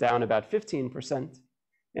investor was down about 15%,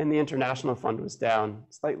 and the international fund was down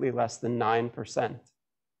slightly less than 9%.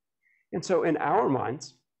 And so in our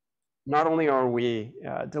minds, not only are we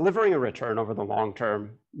delivering a return over the long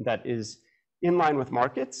term that is in line with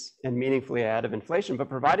markets and meaningfully ahead of inflation, but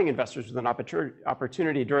providing investors with an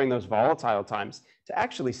opportunity during those volatile times to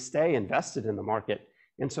actually stay invested in the market.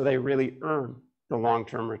 And so they really earn the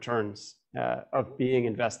long-term returns of being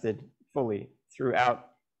invested fully throughout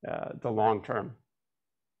the long term.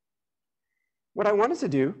 What I wanted to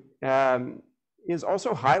do is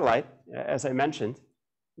also highlight, as I mentioned,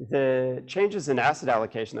 the changes in asset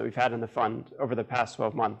allocation that we've had in the fund over the past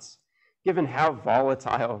 12 months, given how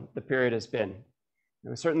volatile the period has been.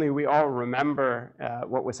 Certainly, we all remember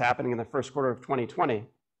what was happening in the first quarter of 2020,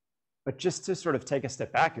 but just to sort of take a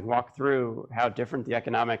step back and walk through how different the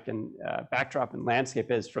economic and backdrop and landscape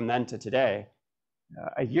is from then to today.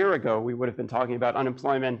 A year ago, we would have been talking about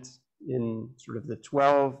unemployment in sort of the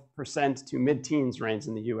 12% to mid-teens range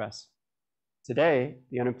in the US. Today,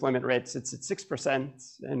 the unemployment rate sits at 6%,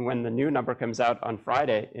 and when the new number comes out on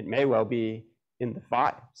Friday, it may well be in the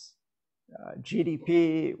 5s.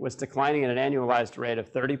 GDP was declining at an annualized rate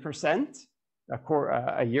of 30%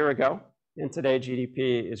 a year ago, and today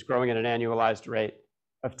GDP is growing at an annualized rate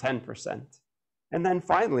of 10%. And then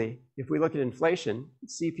finally, if we look at inflation,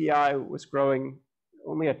 CPI was growing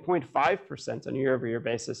only at 0.5% on a year-over-year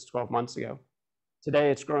basis 12 months ago.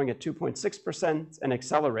 Today, it's growing at 2.6% and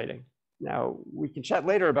accelerating. Now, we can chat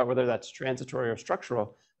later about whether that's transitory or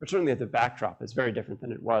structural, but certainly the backdrop is very different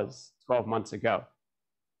than it was 12 months ago.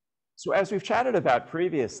 So as we've chatted about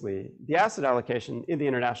previously, the asset allocation in the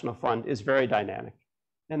international fund is very dynamic.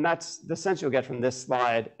 And that's the sense you'll get from this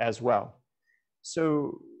slide as well.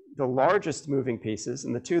 So the largest moving pieces,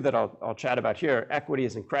 and the two that I'll chat about here,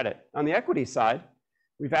 equities and credit. On the equity side,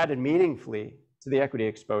 we've added meaningfully to the equity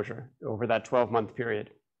exposure over that 12-month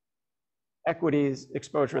period. Equities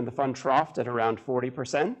exposure in the fund troughed at around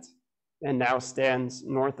 40% and now stands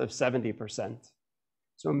north of 70%.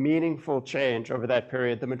 So meaningful change over that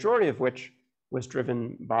period, the majority of which was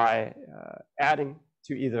driven by adding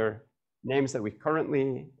to either names that we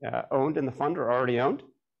currently owned in the fund or already owned,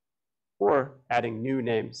 or adding new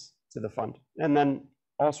names to the fund. And then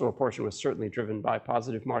also a portion was certainly driven by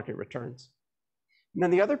positive market returns. And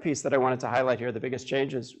then the other piece that I wanted to highlight here, the biggest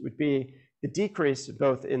changes, would be the decrease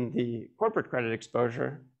both in the corporate credit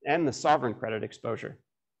exposure and the sovereign credit exposure.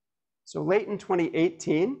 So late in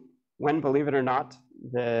 2018, when, believe it or not,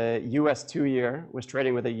 the US 2-year was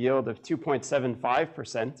trading with a yield of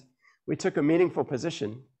 2.75%, we took a meaningful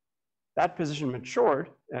position. That position matured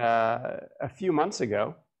a few months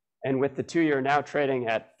ago, and with the 2-year now trading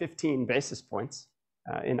at 15 basis points,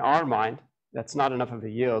 in our mind, that's not enough of a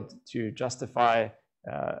yield to justify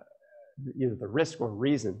either the risk or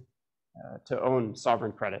reason to own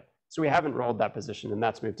sovereign credit. So we haven't rolled that position, and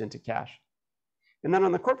that's moved into cash. And then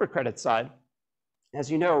on the corporate credit side, as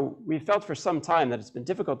you know, we've felt for some time that it's been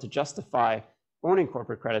difficult to justify owning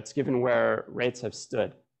corporate credits given where rates have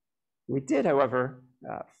stood. We did, however,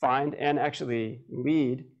 find and actually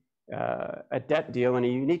lead a debt deal in a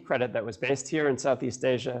unique credit that was based here in Southeast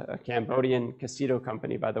Asia, a Cambodian Casito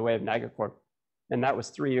company by the way of Nagacorp. And that was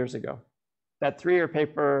 3 years ago. That 3-year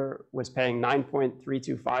paper was paying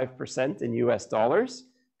 9.325% in US dollars,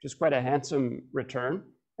 which is quite a handsome return.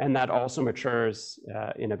 And that also matures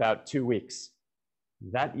in about 2 weeks.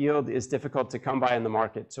 That yield is difficult to come by in the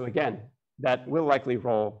market. So again, that will likely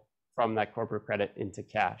roll from that corporate credit into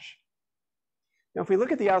cash. Now, if we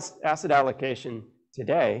look at the asset allocation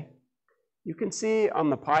today, you can see on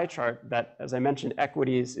the pie chart that, as I mentioned,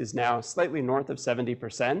 equities is now slightly north of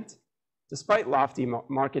 70%. Despite lofty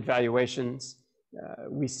market valuations,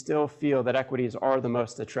 we still feel that equities are the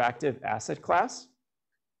most attractive asset class.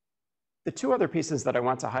 The two other pieces that I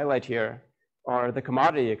want to highlight here are the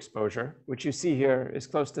commodity exposure, which you see here is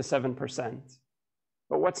close to 7%.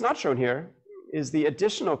 But what's not shown here is the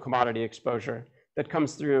additional commodity exposure that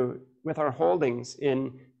comes through with our holdings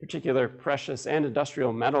in particular precious and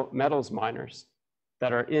industrial metals miners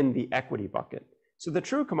that are in the equity bucket. So the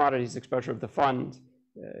true commodities exposure of the fund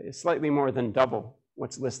is slightly more than double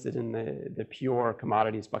what's listed in the pure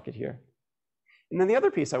commodities bucket here. And then the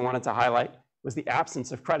other piece I wanted to highlight was the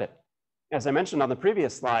absence of credit. As I mentioned on the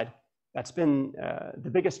previous slide, that's been the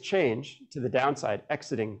biggest change to the downside,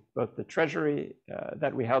 exiting both the treasury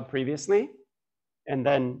that we held previously, and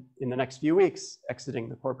then in the next few weeks, exiting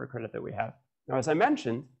the corporate credit that we have. Now, as I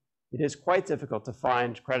mentioned, it is quite difficult to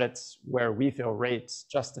find credits where we feel rates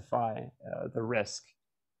justify the risk.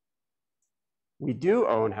 We do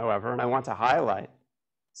own, however, and I want to highlight,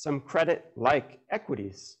 some credit-like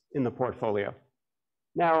equities in the portfolio.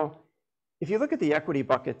 Now, if you look at the equity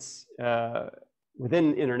buckets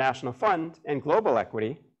within International Fund and Global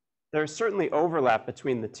Equity, there's certainly overlap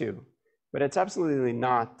between the two, but it's absolutely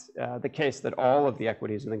not the case that all of the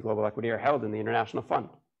equities in the Global Equity are held in the International Fund.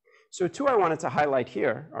 So two I wanted to highlight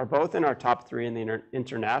here are both in our top 3 in the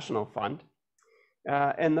International Fund.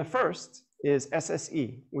 And the first is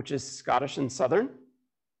SSE, which is Scottish and Southern.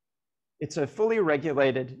 It's a fully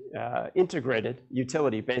regulated, integrated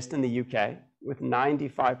utility based in the UK with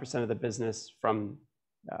 95% of the business from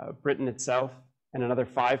Britain itself and another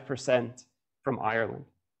 5% from Ireland.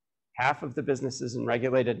 Half of the business is in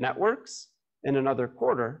regulated networks and another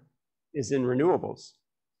quarter is in renewables.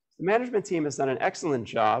 The management team has done an excellent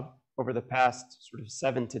job over the past sort of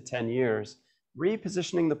 7 to 10 years,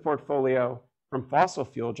 repositioning the portfolio from fossil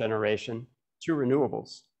fuel generation to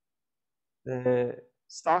renewables. The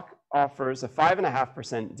stock offers a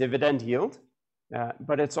 5.5% dividend yield,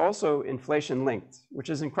 but it's also inflation linked, which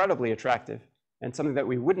is incredibly attractive and something that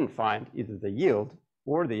we wouldn't find either the yield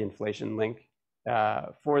or the inflation link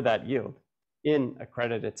for that yield in a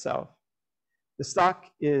credit itself. The stock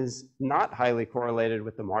is not highly correlated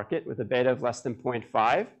with the market with a beta of less than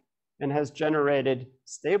 0.5 and has generated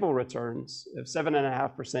stable returns of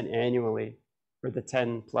 7.5% annually for the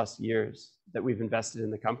 10 plus years that we've invested in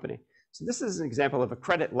the company. So this is an example of a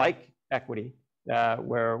credit-like equity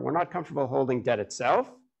where we're not comfortable holding debt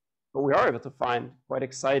itself, but we are able to find quite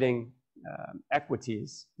exciting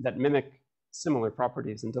equities that mimic similar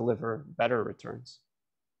properties and deliver better returns.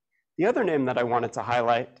 The other name that I wanted to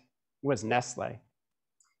highlight was Nestlé.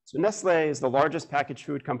 So Nestlé is the largest packaged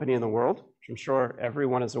food company in the world, which I'm sure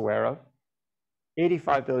everyone is aware of.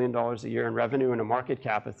 $85 billion a year in revenue and a market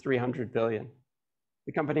cap of $300 billion.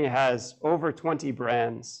 The company has over 20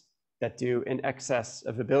 brands that do in excess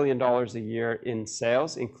of $1 billion a year in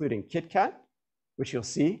sales, including KitKat, which you'll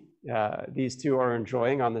see these two are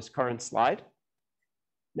enjoying on this current slide.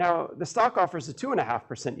 Now, the stock offers a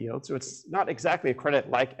 2.5% yield, so it's not exactly a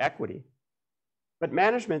credit-like equity. But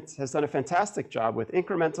management has done a fantastic job with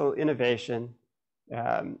incremental innovation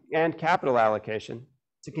and capital allocation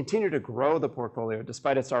to continue to grow the portfolio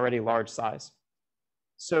despite its already large size.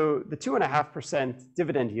 So the 2.5%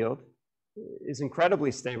 dividend yield is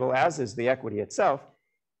incredibly stable, as is the equity itself.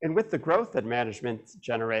 And with the growth that management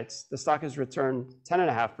generates, the stock has returned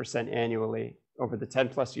 10.5% annually over the 10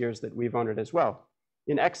 plus years that we've owned it as well,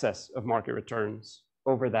 in excess of market returns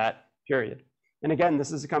over that period. And again,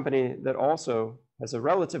 this is a company that also has a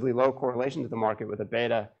relatively low correlation to the market with a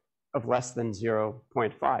beta of less than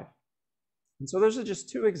 0.5. And so those are just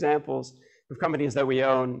two examples of companies that we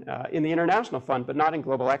own in the International Fund, but not in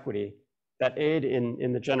Global Equity, that aid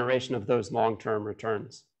in the generation of those long-term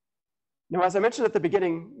returns. Now, as I mentioned at the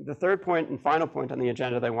beginning, the third point and final point on the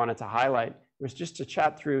agenda that I wanted to highlight was just to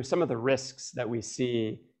chat through some of the risks that we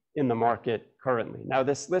see in the market currently. Now,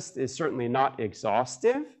 this list is certainly not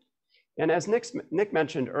exhaustive. And as Nick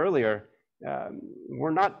mentioned earlier,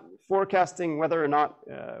 we're not forecasting whether or not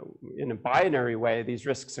in a binary way these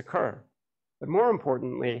risks occur. But more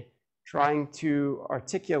importantly, trying to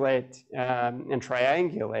articulate and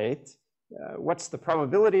triangulate what's the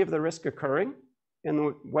probability of the risk occurring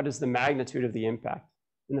and what is the magnitude of the impact,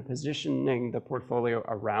 and the positioning the portfolio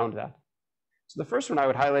around that. So the first one I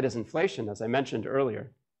would highlight is inflation. As I mentioned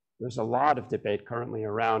earlier, there's a lot of debate currently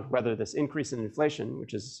around whether this increase in inflation,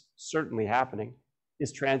 which is certainly happening,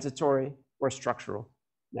 is transitory or structural.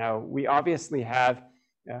 Now, we obviously have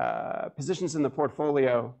positions in the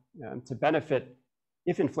portfolio to benefit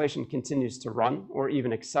if inflation continues to run or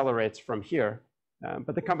even accelerates from here.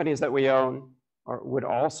 But the companies that we own would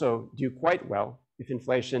also do quite well if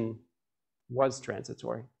inflation was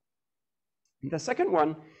transitory. The second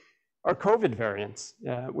one are COVID variants,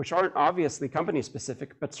 which aren't obviously company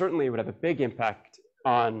specific, but certainly would have a big impact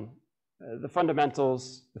on the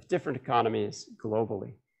fundamentals of different economies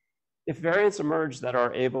globally. If variants emerge that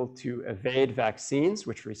are able to evade vaccines,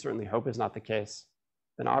 which we certainly hope is not the case,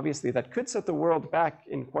 then obviously that could set the world back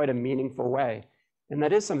in quite a meaningful way. And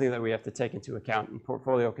that is something that we have to take into account in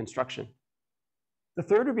portfolio construction. The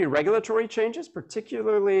third would be regulatory changes,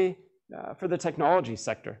 particularly for the technology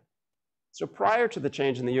sector. So prior to the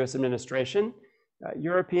change in the US administration,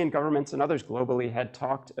 European governments and others globally had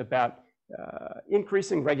talked about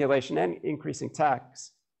increasing regulation and increasing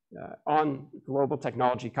tax on global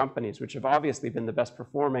technology companies, which have obviously been the best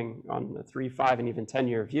performing on the 3, 5, and even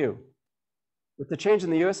 10-year view. With the change in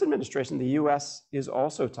the US administration, the US is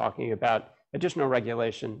also talking about additional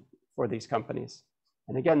regulation for these companies.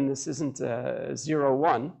 And again, this isn't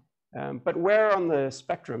 0-1, but where on the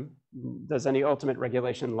spectrum does any ultimate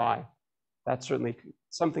regulation lie? That's certainly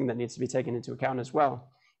something that needs to be taken into account as well.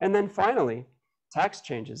 And then finally, tax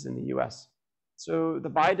changes in the US. So the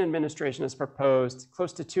Biden administration has proposed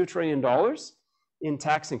close to $2 trillion in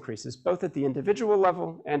tax increases, both at the individual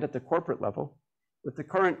level and at the corporate level, with the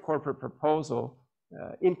current corporate proposal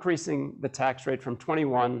increasing the tax rate from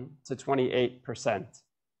 21% to 28%.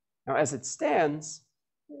 Now, as it stands,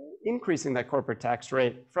 increasing that corporate tax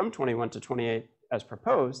rate from 21 to 28 as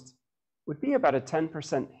proposed would be about a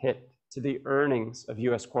 10% hit to the earnings of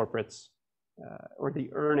US corporates or the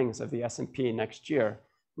earnings of the S&P next year,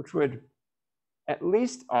 which would at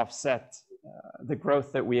least offset the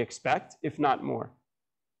growth that we expect, if not more.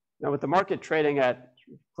 Now, with the market trading at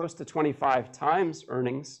close to 25 times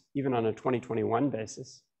earnings, even on a 2021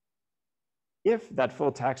 basis, if that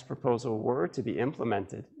full tax proposal were to be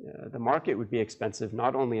implemented, the market would be expensive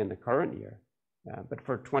not only in the current year, but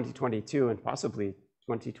for 2022 and possibly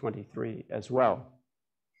 2023 as well.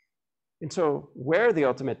 And so where the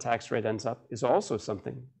ultimate tax rate ends up is also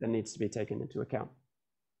something that needs to be taken into account.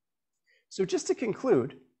 So just to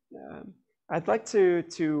conclude, I'd like to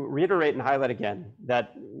reiterate and highlight again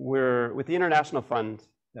that we're, with the International Fund,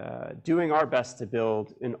 doing our best to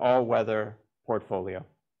build an all-weather portfolio.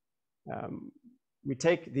 We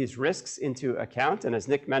take these risks into account, and as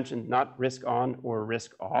Nick mentioned, not risk on or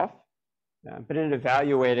risk off, but in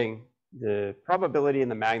evaluating the probability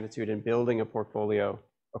and the magnitude and building a portfolio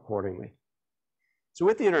accordingly. So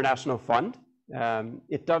with the International Fund,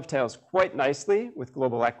 it dovetails quite nicely with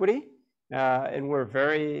global equity, and we're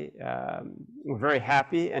very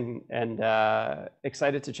happy and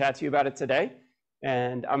excited to chat to you about it today.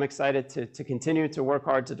 And I'm excited to continue to work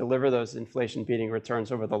hard to deliver those inflation-beating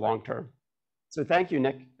returns over the long term. So thank you,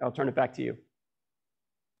 Nick. I'll turn it back to you.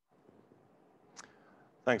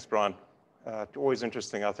 Thanks, Brian. Always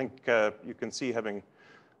interesting. I think you can see, having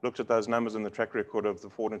looked at those numbers in the track record of the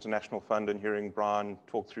Ford International Fund and hearing Brian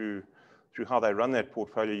talk through how they run that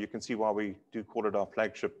portfolio, you can see why we do call it our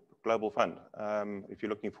flagship global fund. If you're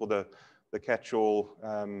looking for the catch-all,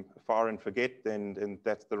 fire and forget, then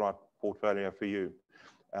that's the right portfolio for you.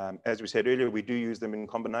 As we said earlier, we do use them in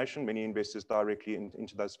combination. Many investors directly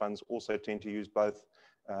into those funds also tend to use both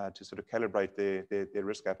to sort of calibrate their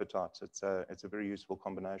risk appetites. It's a very useful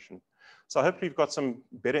combination. So hopefully you've got some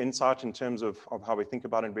better insight in terms of how we think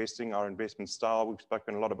about investing, our investment style. We've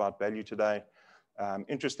spoken a lot about value today.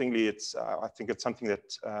 Interestingly, I think it's something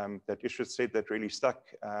that Ishrat said that really stuck,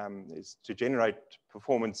 is to generate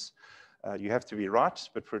performance. You have to be right,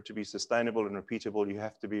 but for it to be sustainable and repeatable, you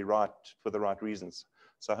have to be right for the right reasons.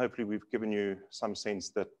 So hopefully we've given you some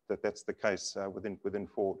sense that that's the case within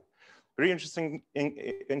Ford. Very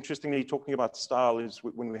interestingly, talking about style is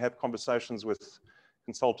when we have conversations with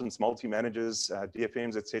consultants, multi-managers,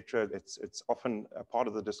 DFMs, etc. It's often a part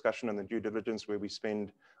of the discussion and the due diligence where we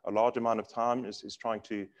spend a large amount of time is trying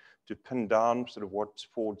to pin down sort of what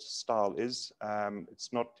Ford's style is.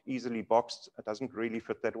 It's not easily boxed. It doesn't really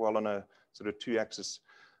fit that well on a sort of two-axis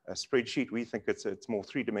spreadsheet. We think it's more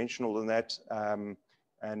three-dimensional than that.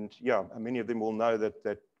 And yeah, many of them will know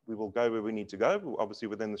that will go where we need to go, obviously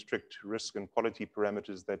within the strict risk and quality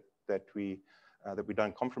parameters that we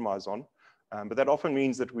don't compromise on. But that often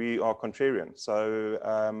means that we are contrarian. So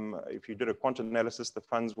if you did a quant analysis, the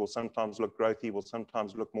funds will sometimes look growthy, will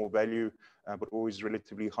sometimes look more value, but always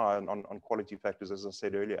relatively high on quality factors, as I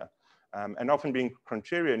said earlier. And often being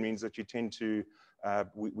contrarian means that you tend to,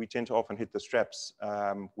 we tend to often hit the straps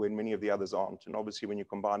when many of the others aren't. And obviously when you're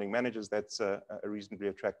combining managers, that's a reasonably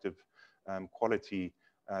attractive quality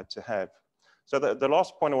to have. So the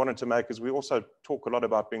last point I wanted to make is we also talk a lot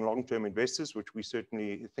about being long-term investors, which we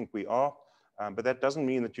certainly think we are. But that doesn't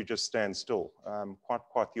mean that you just stand still.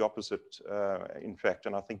 Quite the opposite, in fact.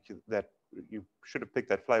 And I think that you should have picked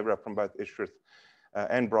that flavor up from both Ishrith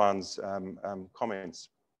and Brian's comments.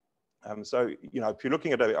 So, you know, if you're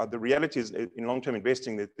looking at the reality is in long-term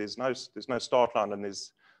investing, that there's no start line and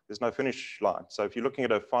there's no finish line. So if you're looking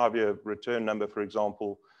at a 5-year return number, for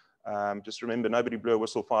example, just remember nobody blew a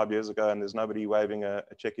whistle 5 years ago, and there's nobody waving a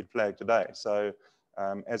checkered flag today. So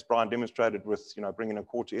as Brian demonstrated with, you know, bringing a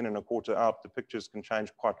quarter in and a quarter out, the pictures can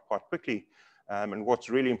change quite quickly. And what's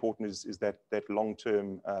really important is that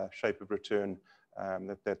long-term shape of return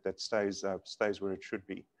that stays where it should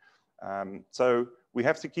be. So we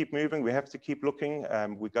have to keep moving, we have to keep looking,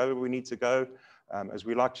 we go where we need to go. As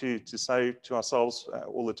we like to say to ourselves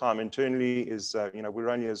all the time internally is, you know, we're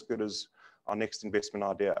only as good as our next investment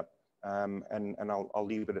idea. And I'll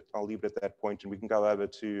leave it at that point, and we can go over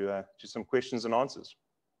to some questions and answers.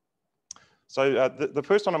 So the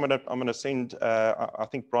first one I'm going to send, I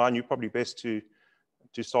think Brian, you're probably best to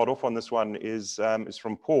start off on this one, is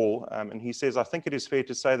from Paul, and he says, I think it is fair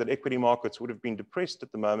to say that equity markets would have been depressed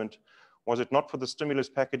at the moment, was it not for the stimulus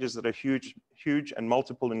packages that are huge and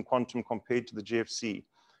multiple in quantum compared to the GFC.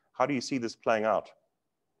 How do you see this playing out?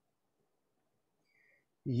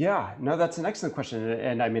 Yeah, no, that's an excellent question.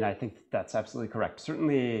 And I mean, I think that's absolutely correct.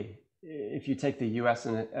 Certainly, if you take the US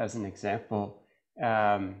as an example,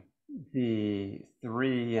 the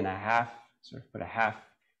 3.5, sort of put a half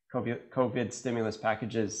COVID stimulus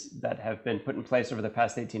packages that have been put in place over the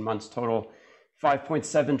past 18 months total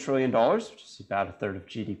 $5.7 trillion, which is about a third of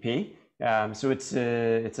GDP. So it's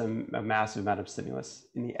a massive amount of stimulus.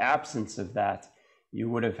 In the absence of that,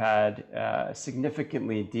 you would have had a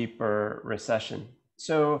significantly deeper recession.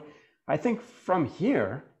 So I think from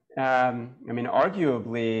here, I mean,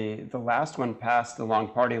 arguably the last one passed along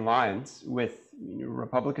party lines, with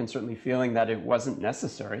Republicans certainly feeling that it wasn't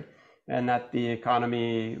necessary and that the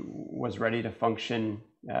economy was ready to function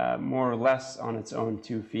more or less on its own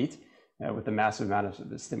 2 feet with the massive amount of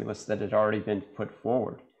the stimulus that had already been put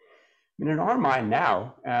forward. I mean, in our mind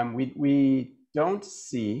now, we don't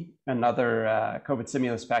see another COVID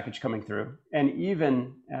stimulus package coming through. And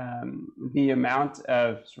even the amount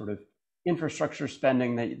of sort of infrastructure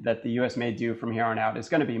spending that the US may do from here on out is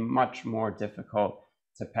going to be much more difficult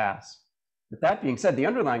to pass. With that being said, the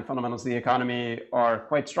underlying fundamentals of the economy are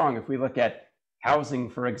quite strong. If we look at housing,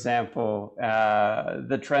 for example,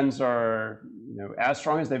 the trends are as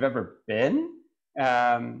strong as they've ever been,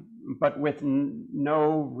 but with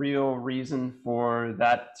no real reason for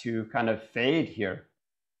that to kind of fade here.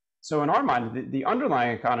 So in our mind, the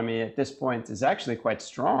underlying economy at this point is actually quite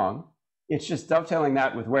strong. It's just dovetailing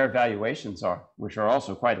that with where valuations are, which are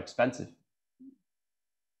also quite expensive.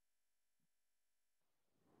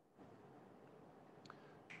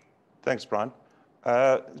 Thanks, Brian.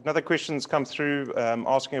 Another question's come through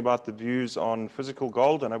asking about the views on physical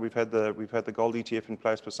gold. I know we've had the gold ETF in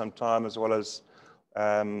place for some time, as well as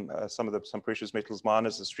some precious metals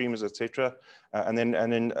miners, the streamers, etc. And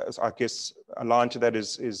then I guess aligned to that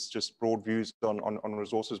is just broad views on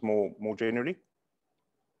resources more generally.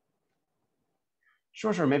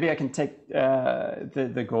 Sure. Maybe I can take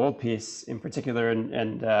the gold piece in particular,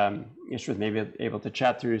 and Ishrith may be able to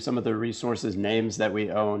chat through some of the resources names that we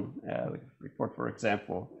own, like Freeport, for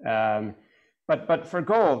example. But for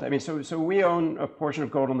gold, I mean, so we own a portion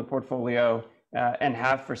of gold on the portfolio and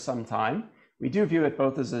have for some time. We do view it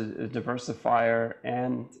both as a diversifier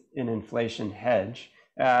and an inflation hedge,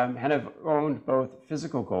 and have owned both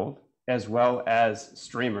physical gold as well as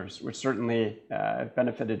streamers, which certainly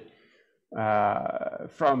benefited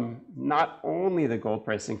from not only the gold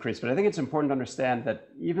price increase, but I think it's important to understand that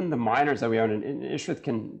even the miners that we own, and Ishrith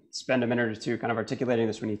can spend a minute or two kind of articulating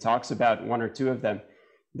this when he talks about one or two of them,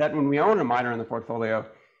 that when we own a miner in the portfolio,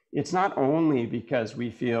 it's not only because we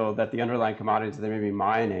feel that the underlying commodities that they may be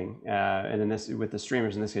mining, and in this with the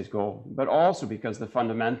streamers, in this case gold, but also because the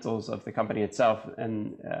fundamentals of the company itself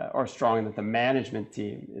are strong, and that the management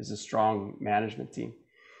team is a strong management team.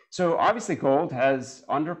 So obviously gold has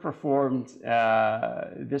underperformed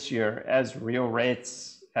this year as real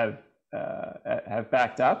rates have have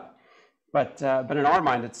backed up. But in our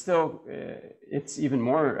mind, it's still, it's even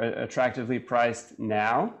more attractively priced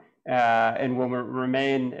now, and will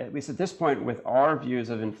remain, at least at this point, with our views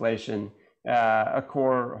of inflation, a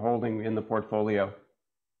core holding in the portfolio.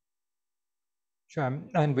 Sure,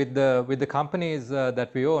 and with the companies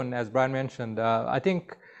that we own, as Brian mentioned, I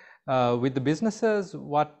think with the businesses,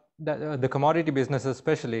 the commodity businesses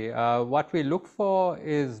especially, what we look for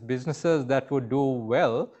is businesses that would do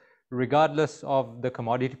well regardless of the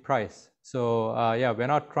commodity price. So yeah, we're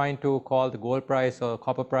not trying to call the gold price or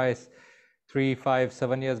copper price 3, 5,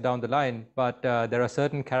 7 years down the line, but there are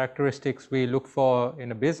certain characteristics we look for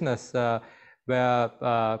in a business where,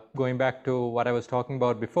 going back to what I was talking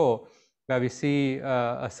about before, where we see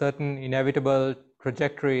a certain inevitable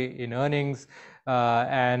trajectory in earnings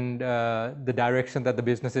and the direction that the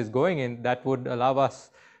business is going in, that would allow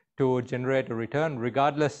us to generate a return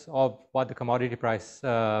regardless of what the commodity price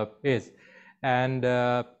is. And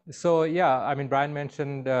so, yeah, I mean, Brian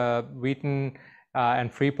mentioned Wheaton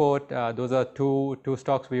and Freeport. Those are two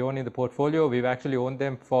stocks we own in the portfolio. We've actually owned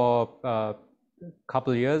them for a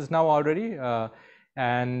couple of years now already.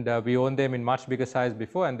 And we owned them in much bigger size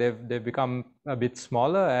before, and they've become a bit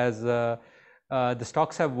smaller as the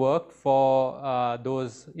stocks have worked for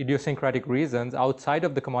those idiosyncratic reasons outside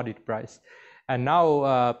of the commodity price. And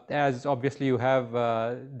now, as obviously you have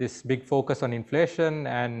this big focus on inflation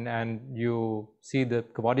and you see the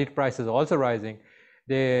commodity prices also rising,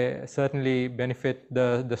 they certainly benefit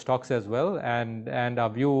the stocks as well. And our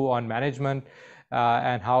view on management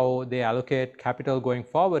and how they allocate capital going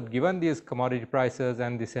forward, given these commodity prices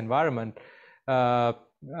and this environment,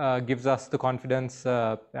 gives us the confidence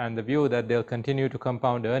and the view that they'll continue to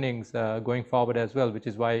compound earnings going forward as well, which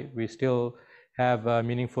is why we still have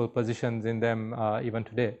meaningful positions in them even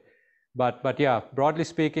today. But yeah, broadly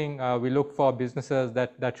speaking, we look for businesses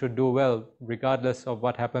that should do well regardless of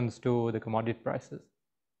what happens to the commodity prices.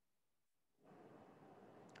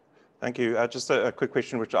 Thank you. Just a quick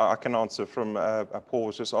question, which I can answer from Paul,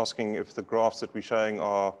 was just asking if the graphs that we're showing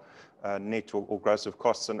are net or gross of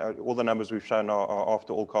costs, and all the numbers we've shown are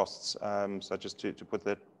after all costs. So just to put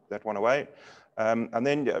that one away. And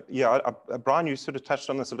then, yeah, Brian, you sort of touched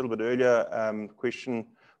on this a little bit earlier. Question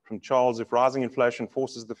from Charles: if rising inflation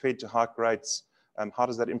forces the Fed to hike rates, how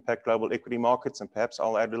does that impact global equity markets? And perhaps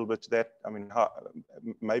I'll add a little bit to that. I mean,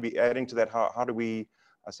 maybe adding to that, how do we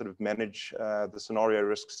sort of manage the scenario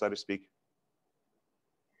risks, so to speak?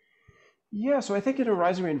 Yeah, so I think in a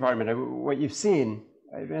rising rate environment, what you've seen,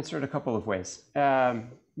 I've answered a couple of ways. I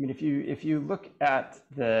mean, if you look at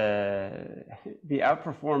the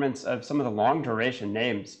outperformance of some of the long duration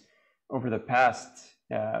names over the past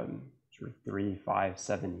sort of 3, 5,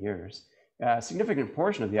 7 years, a significant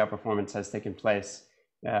portion of the outperformance has taken place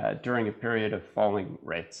during a period of falling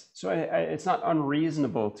rates. So it's not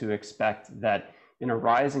unreasonable to expect that in a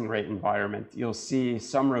rising rate environment, you'll see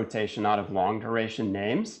some rotation out of long duration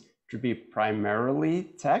names, which would be primarily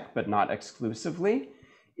tech, but not exclusively,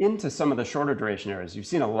 into some of the shorter duration areas. You've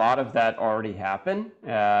seen a lot of that already happen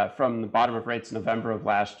from the bottom of rates in November of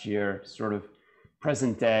last year, sort of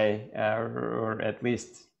present day, or at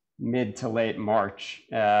least mid to late March,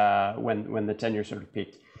 when the 10-year sort of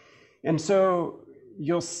peaked. And so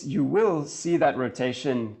you will see that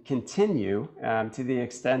rotation continue to the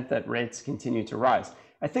extent that rates continue to rise.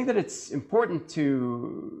 I think that it's important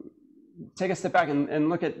to take a step back and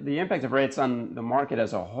look at the impact of rates on the market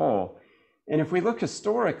as a whole. And if we look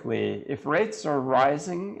historically, if rates are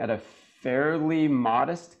rising at a fairly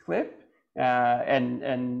modest clip,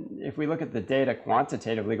 and if we look at the data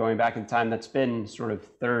quantitatively going back in time, that's been sort of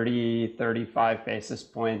 30, 35 basis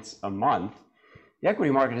points a month, the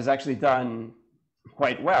equity market has actually done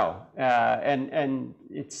quite well. And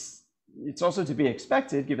it's also to be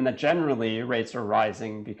expected, given that generally rates are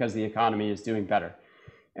rising because the economy is doing better.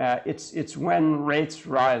 It's when rates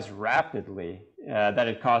rise rapidly that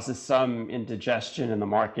it causes some indigestion in the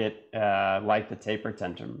market, like the taper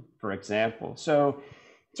tantrum, for example. So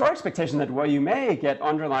it's our expectation that while you may get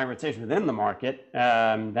underlying rotation within the market,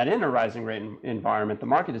 that in a rising rate environment, the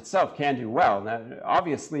market itself can do well. Now,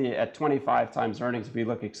 obviously, at 25 times earnings, if we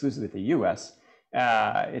look exclusively at the US,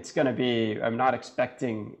 it's going to be, I'm not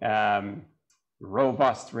expecting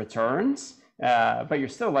robust returns, but you're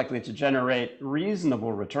still likely to generate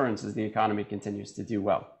reasonable returns as the economy continues to do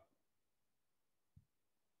well.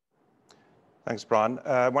 Thanks, Brian.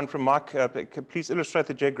 One from Mike. Please illustrate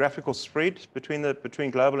the geographical spread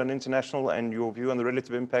between global and international, and your view on the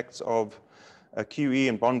relative impacts of QE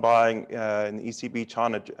and bond buying in the ECB,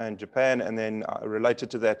 China, and Japan. And then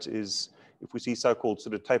related to that is, if we see so-called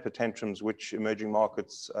sort of taper tantrums, which emerging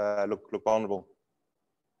markets look vulnerable?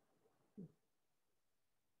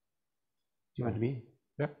 you want me?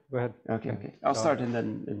 Yeah, go ahead. Okay. I'll start and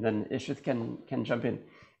then Ishrath can jump in.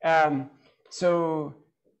 So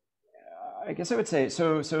I guess I would say I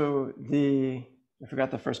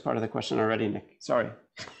forgot the first part of the question already, Nick. Sorry.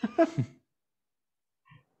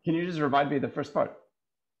 Can you just remind me of the first part?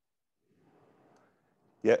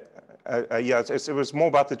 Yeah, it was more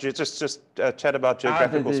about the just chat about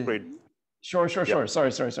geographical spread. Sure. Yep.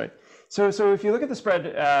 Sorry. So if you look at the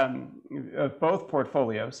spread of both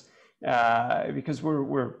portfolios, because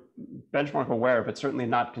we're benchmark aware, but certainly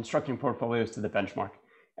not constructing portfolios to the benchmark,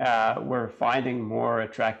 we're finding more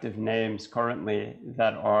attractive names currently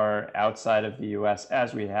that are outside of the US,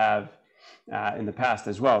 as we have in the past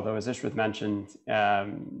as well. Though, as Ishrath mentioned,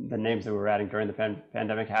 the names that we're adding during the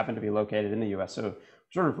pandemic happen to be located in the US. So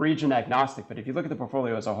sort of region agnostic, but if you look at the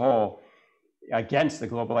portfolio as a whole, against the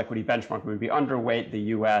global equity benchmark, we would be underweight the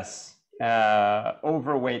US,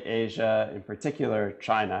 overweight Asia, in particular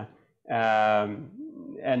China,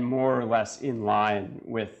 and more or less in line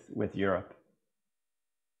with Europe.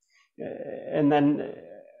 And then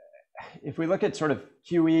if we look at sort of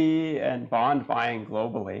QE and bond buying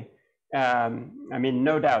globally, I mean,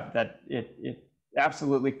 no doubt that it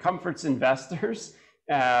absolutely comforts investors,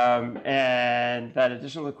 and that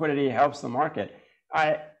additional liquidity helps the market.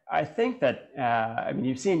 I think that, I mean,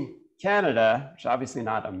 you've seen Canada, which is obviously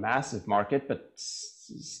not a massive market, but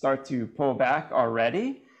start to pull back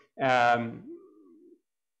already.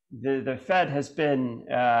 The Fed has been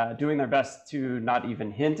doing their best to not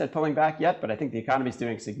even hint at pulling back yet, but I think the economy is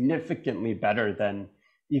doing significantly better than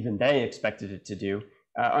even they expected it to do.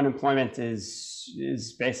 Unemployment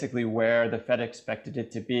is basically where the Fed expected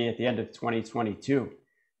it to be at the end of 2022.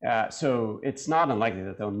 So it's not unlikely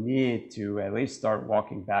that they'll need to at least start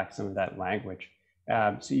walking back some of that language.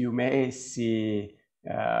 So you may see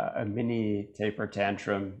a mini taper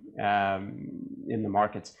tantrum in the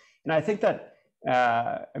markets. And I think that,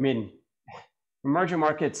 I mean, emerging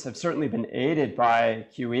markets have certainly been aided by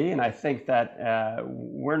QE, and I think that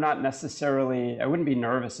we're not necessarily, I wouldn't be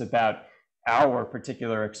nervous about our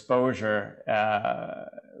particular exposure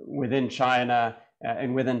within China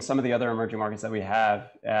and within some of the other emerging markets that we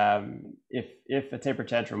have, if a taper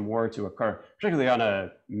tantrum were to occur, particularly on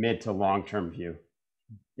a mid to long-term view.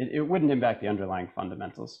 It wouldn't impact the underlying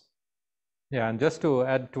fundamentals. Yeah, and just to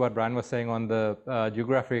add to what Brian was saying on the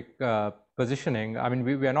geographic positioning, I mean,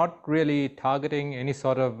 we are not really targeting any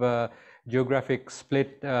sort of geographic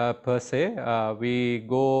split per se. We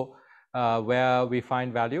go where we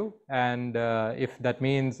find value, and if that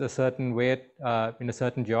means a certain weight in a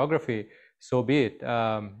certain geography, so be it.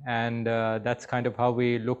 And that's kind of how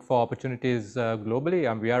we look for opportunities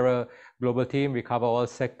globally. And we are a global team, we cover all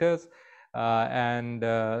sectors.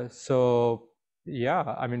 So,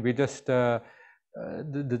 yeah, I mean, we just, the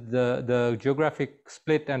geographic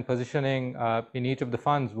split and positioning in each of the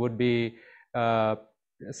funds would be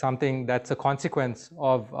something that's a consequence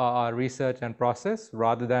of our research and process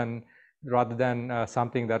rather than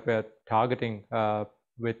something that we're targeting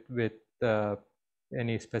with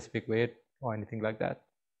any specific weight or anything like that.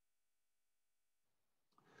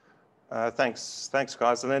 Thanks,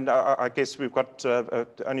 guys. And then I guess we've got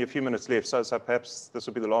only a few minutes left, so perhaps this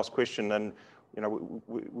will be the last question. And you know,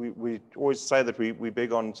 we always say that we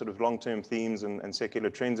beg on sort of long-term themes and secular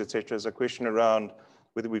trends, etc. There's a question around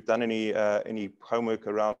whether we've done any homework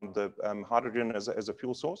around the hydrogen as a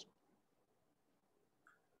fuel source.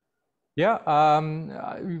 Yeah,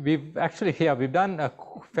 we've done a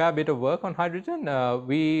fair bit of work on hydrogen.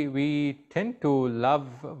 We tend to love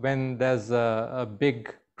when there's a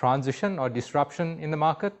big transition or disruption in the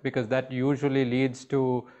market, because that usually leads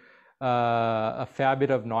to a fair bit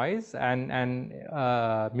of noise and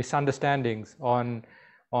misunderstandings on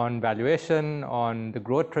valuation, on the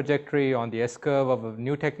growth trajectory, on the S-curve of a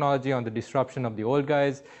new technology, on the disruption of the old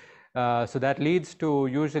guys. So that leads to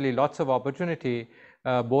usually lots of opportunity,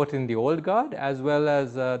 both in the old guard as well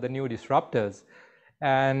as the new disruptors.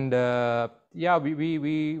 And yeah,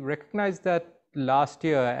 we recognize that last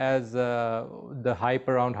year as the hype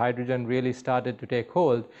around hydrogen really started to take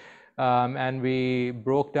hold. And we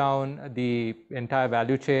broke down the entire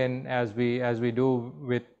value chain as we do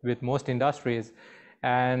with most industries.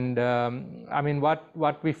 And I mean,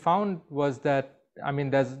 what we found was that, I mean,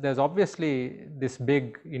 there's obviously this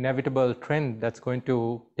big inevitable trend that's going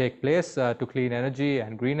to take place to clean energy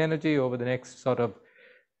and green energy over the next sort of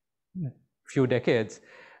few decades.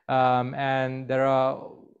 And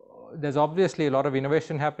there's obviously a lot of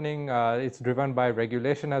innovation happening. It's driven by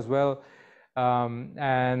regulation as well.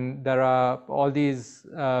 And there are all these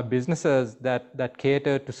businesses that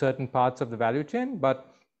cater to certain parts of the value chain. But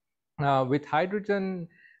with hydrogen,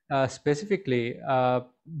 specifically,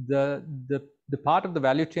 the part of the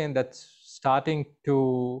value chain that's starting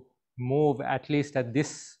to move, at least at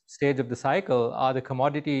this stage of the cycle, are the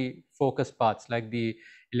commodity focused parts, like the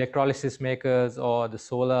electrolysis makers or the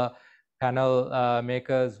solar panel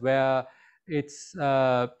makers, where it's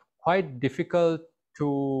quite difficult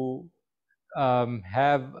to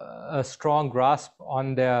have a strong grasp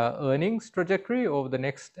on their earnings trajectory over the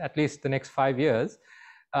next, at least the next 5 years.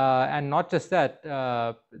 And not just that,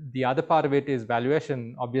 the other part of it is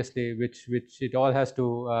valuation, obviously, which it all has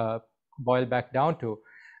to boil back down to.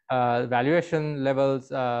 Valuation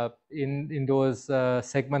levels in those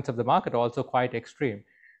segments of the market are also quite extreme.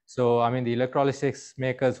 So, I mean, the electrolysis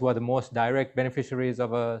makers, who are the most direct beneficiaries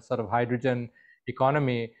of a sort of hydrogen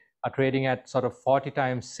economy, are trading at sort of 40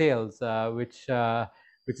 times sales, which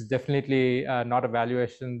is definitely not a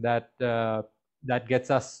valuation that that gets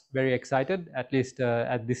us very excited, at least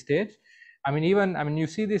at this stage. I mean, you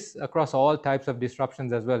see this across all types of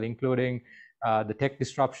disruptions as well, including the tech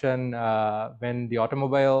disruption. When the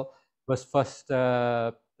automobile was first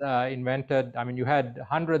invented, I mean, you had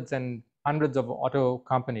hundreds and hundreds of auto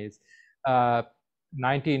companies.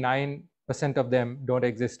 99% of them don't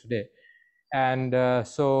exist today. And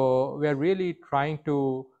so we're really trying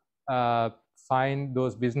to find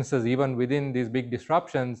those businesses, even within these big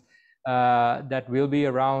disruptions, that will be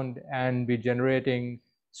around and be generating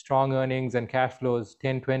strong earnings and cash flows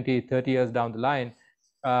 10, 20, 30 years down the line,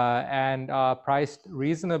 and are priced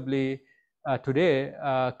reasonably today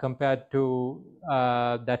compared to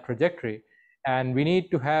that trajectory. And we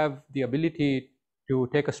need to have the ability to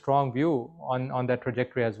take a strong view on that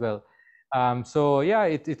trajectory as well. So yeah,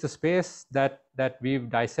 it's a space that we've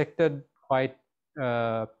dissected quite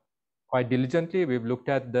diligently. We've looked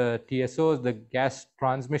at the TSOs, the gas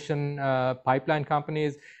transmission pipeline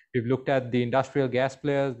companies. We've looked at the industrial gas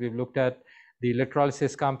players. We've looked at the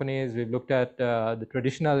electrolysis companies. We've looked at the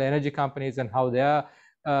traditional energy companies and how their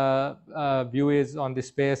view is on this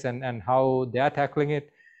space and how they're tackling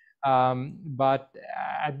it. But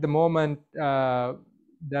at the moment,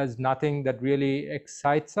 there's nothing that really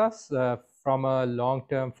excites us from a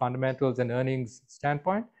long-term fundamentals and earnings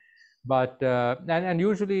standpoint. But and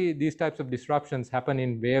usually these types of disruptions happen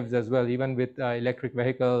in waves as well. Even with electric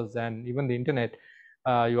vehicles and even the internet,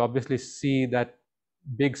 you obviously see that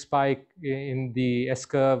big spike in the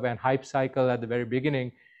S-curve and hype cycle at the very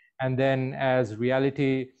beginning, and then as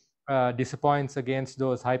reality disappoints against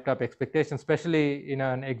those hyped up expectations, especially in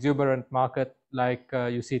an exuberant market like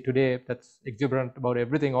you see today, that's exuberant about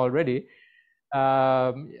everything already,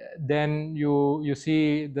 then you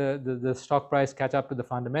see the stock price catch up to the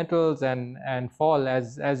fundamentals and fall,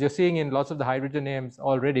 as you're seeing in lots of the hydrogen names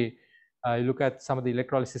already. You look at some of the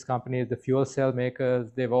electrolysis companies, the fuel cell makers,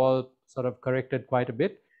 they've all sort of corrected quite a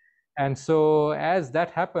bit. And so as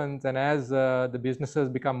that happens, and as the businesses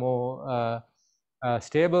become more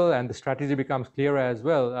stable and the strategy becomes clearer as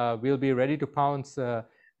well, we'll be ready to pounce,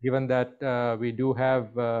 given that we do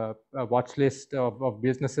have a watch list of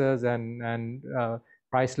businesses and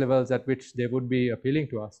price levels at which they would be appealing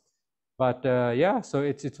to us. But yeah, so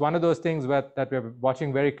it's one of those things that we're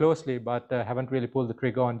watching very closely, but haven't really pulled the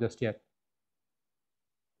trigger on just yet.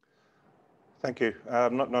 Thank you.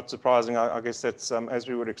 Not surprising. I guess that's as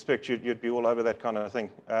we would expect. You'd be all over that kind of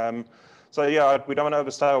thing. So yeah, we don't want to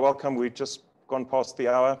overstay our welcome. We've just gone past the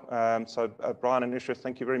hour. So Brian and Ishrat,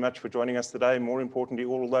 thank you very much for joining us today. More importantly,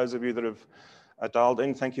 all those of you that have dialed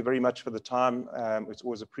in, thank you very much for the time. It's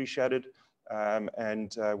always appreciated.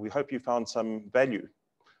 And we hope you found some value.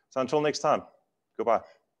 So until next time, goodbye.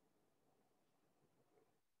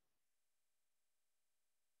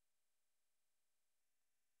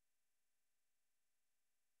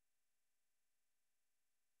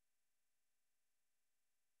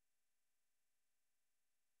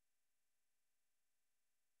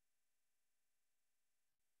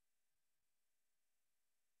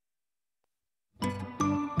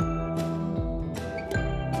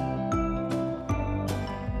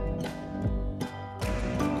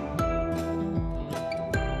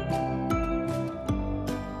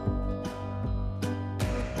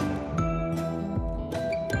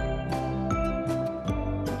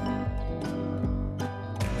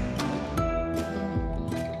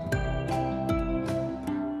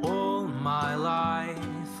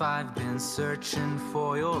 I've been searching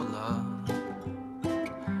for your love,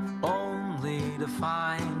 only to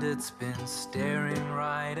find it's been staring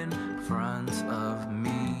right in front of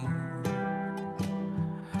me,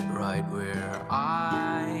 right where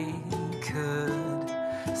I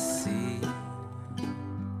could see.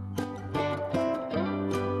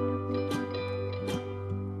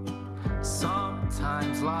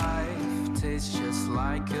 Sometimes life tastes just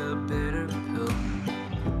like a bitter pill.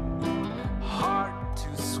 Hard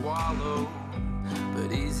to swallow,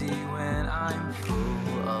 but easy when I'm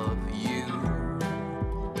full of you.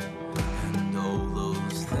 And all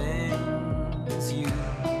those things you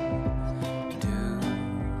do.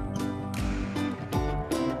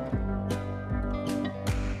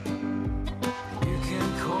 You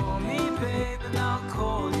can call me babe and I'll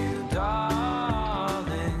call you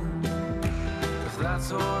darling. If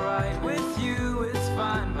that's alright with you, it's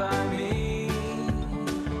fine by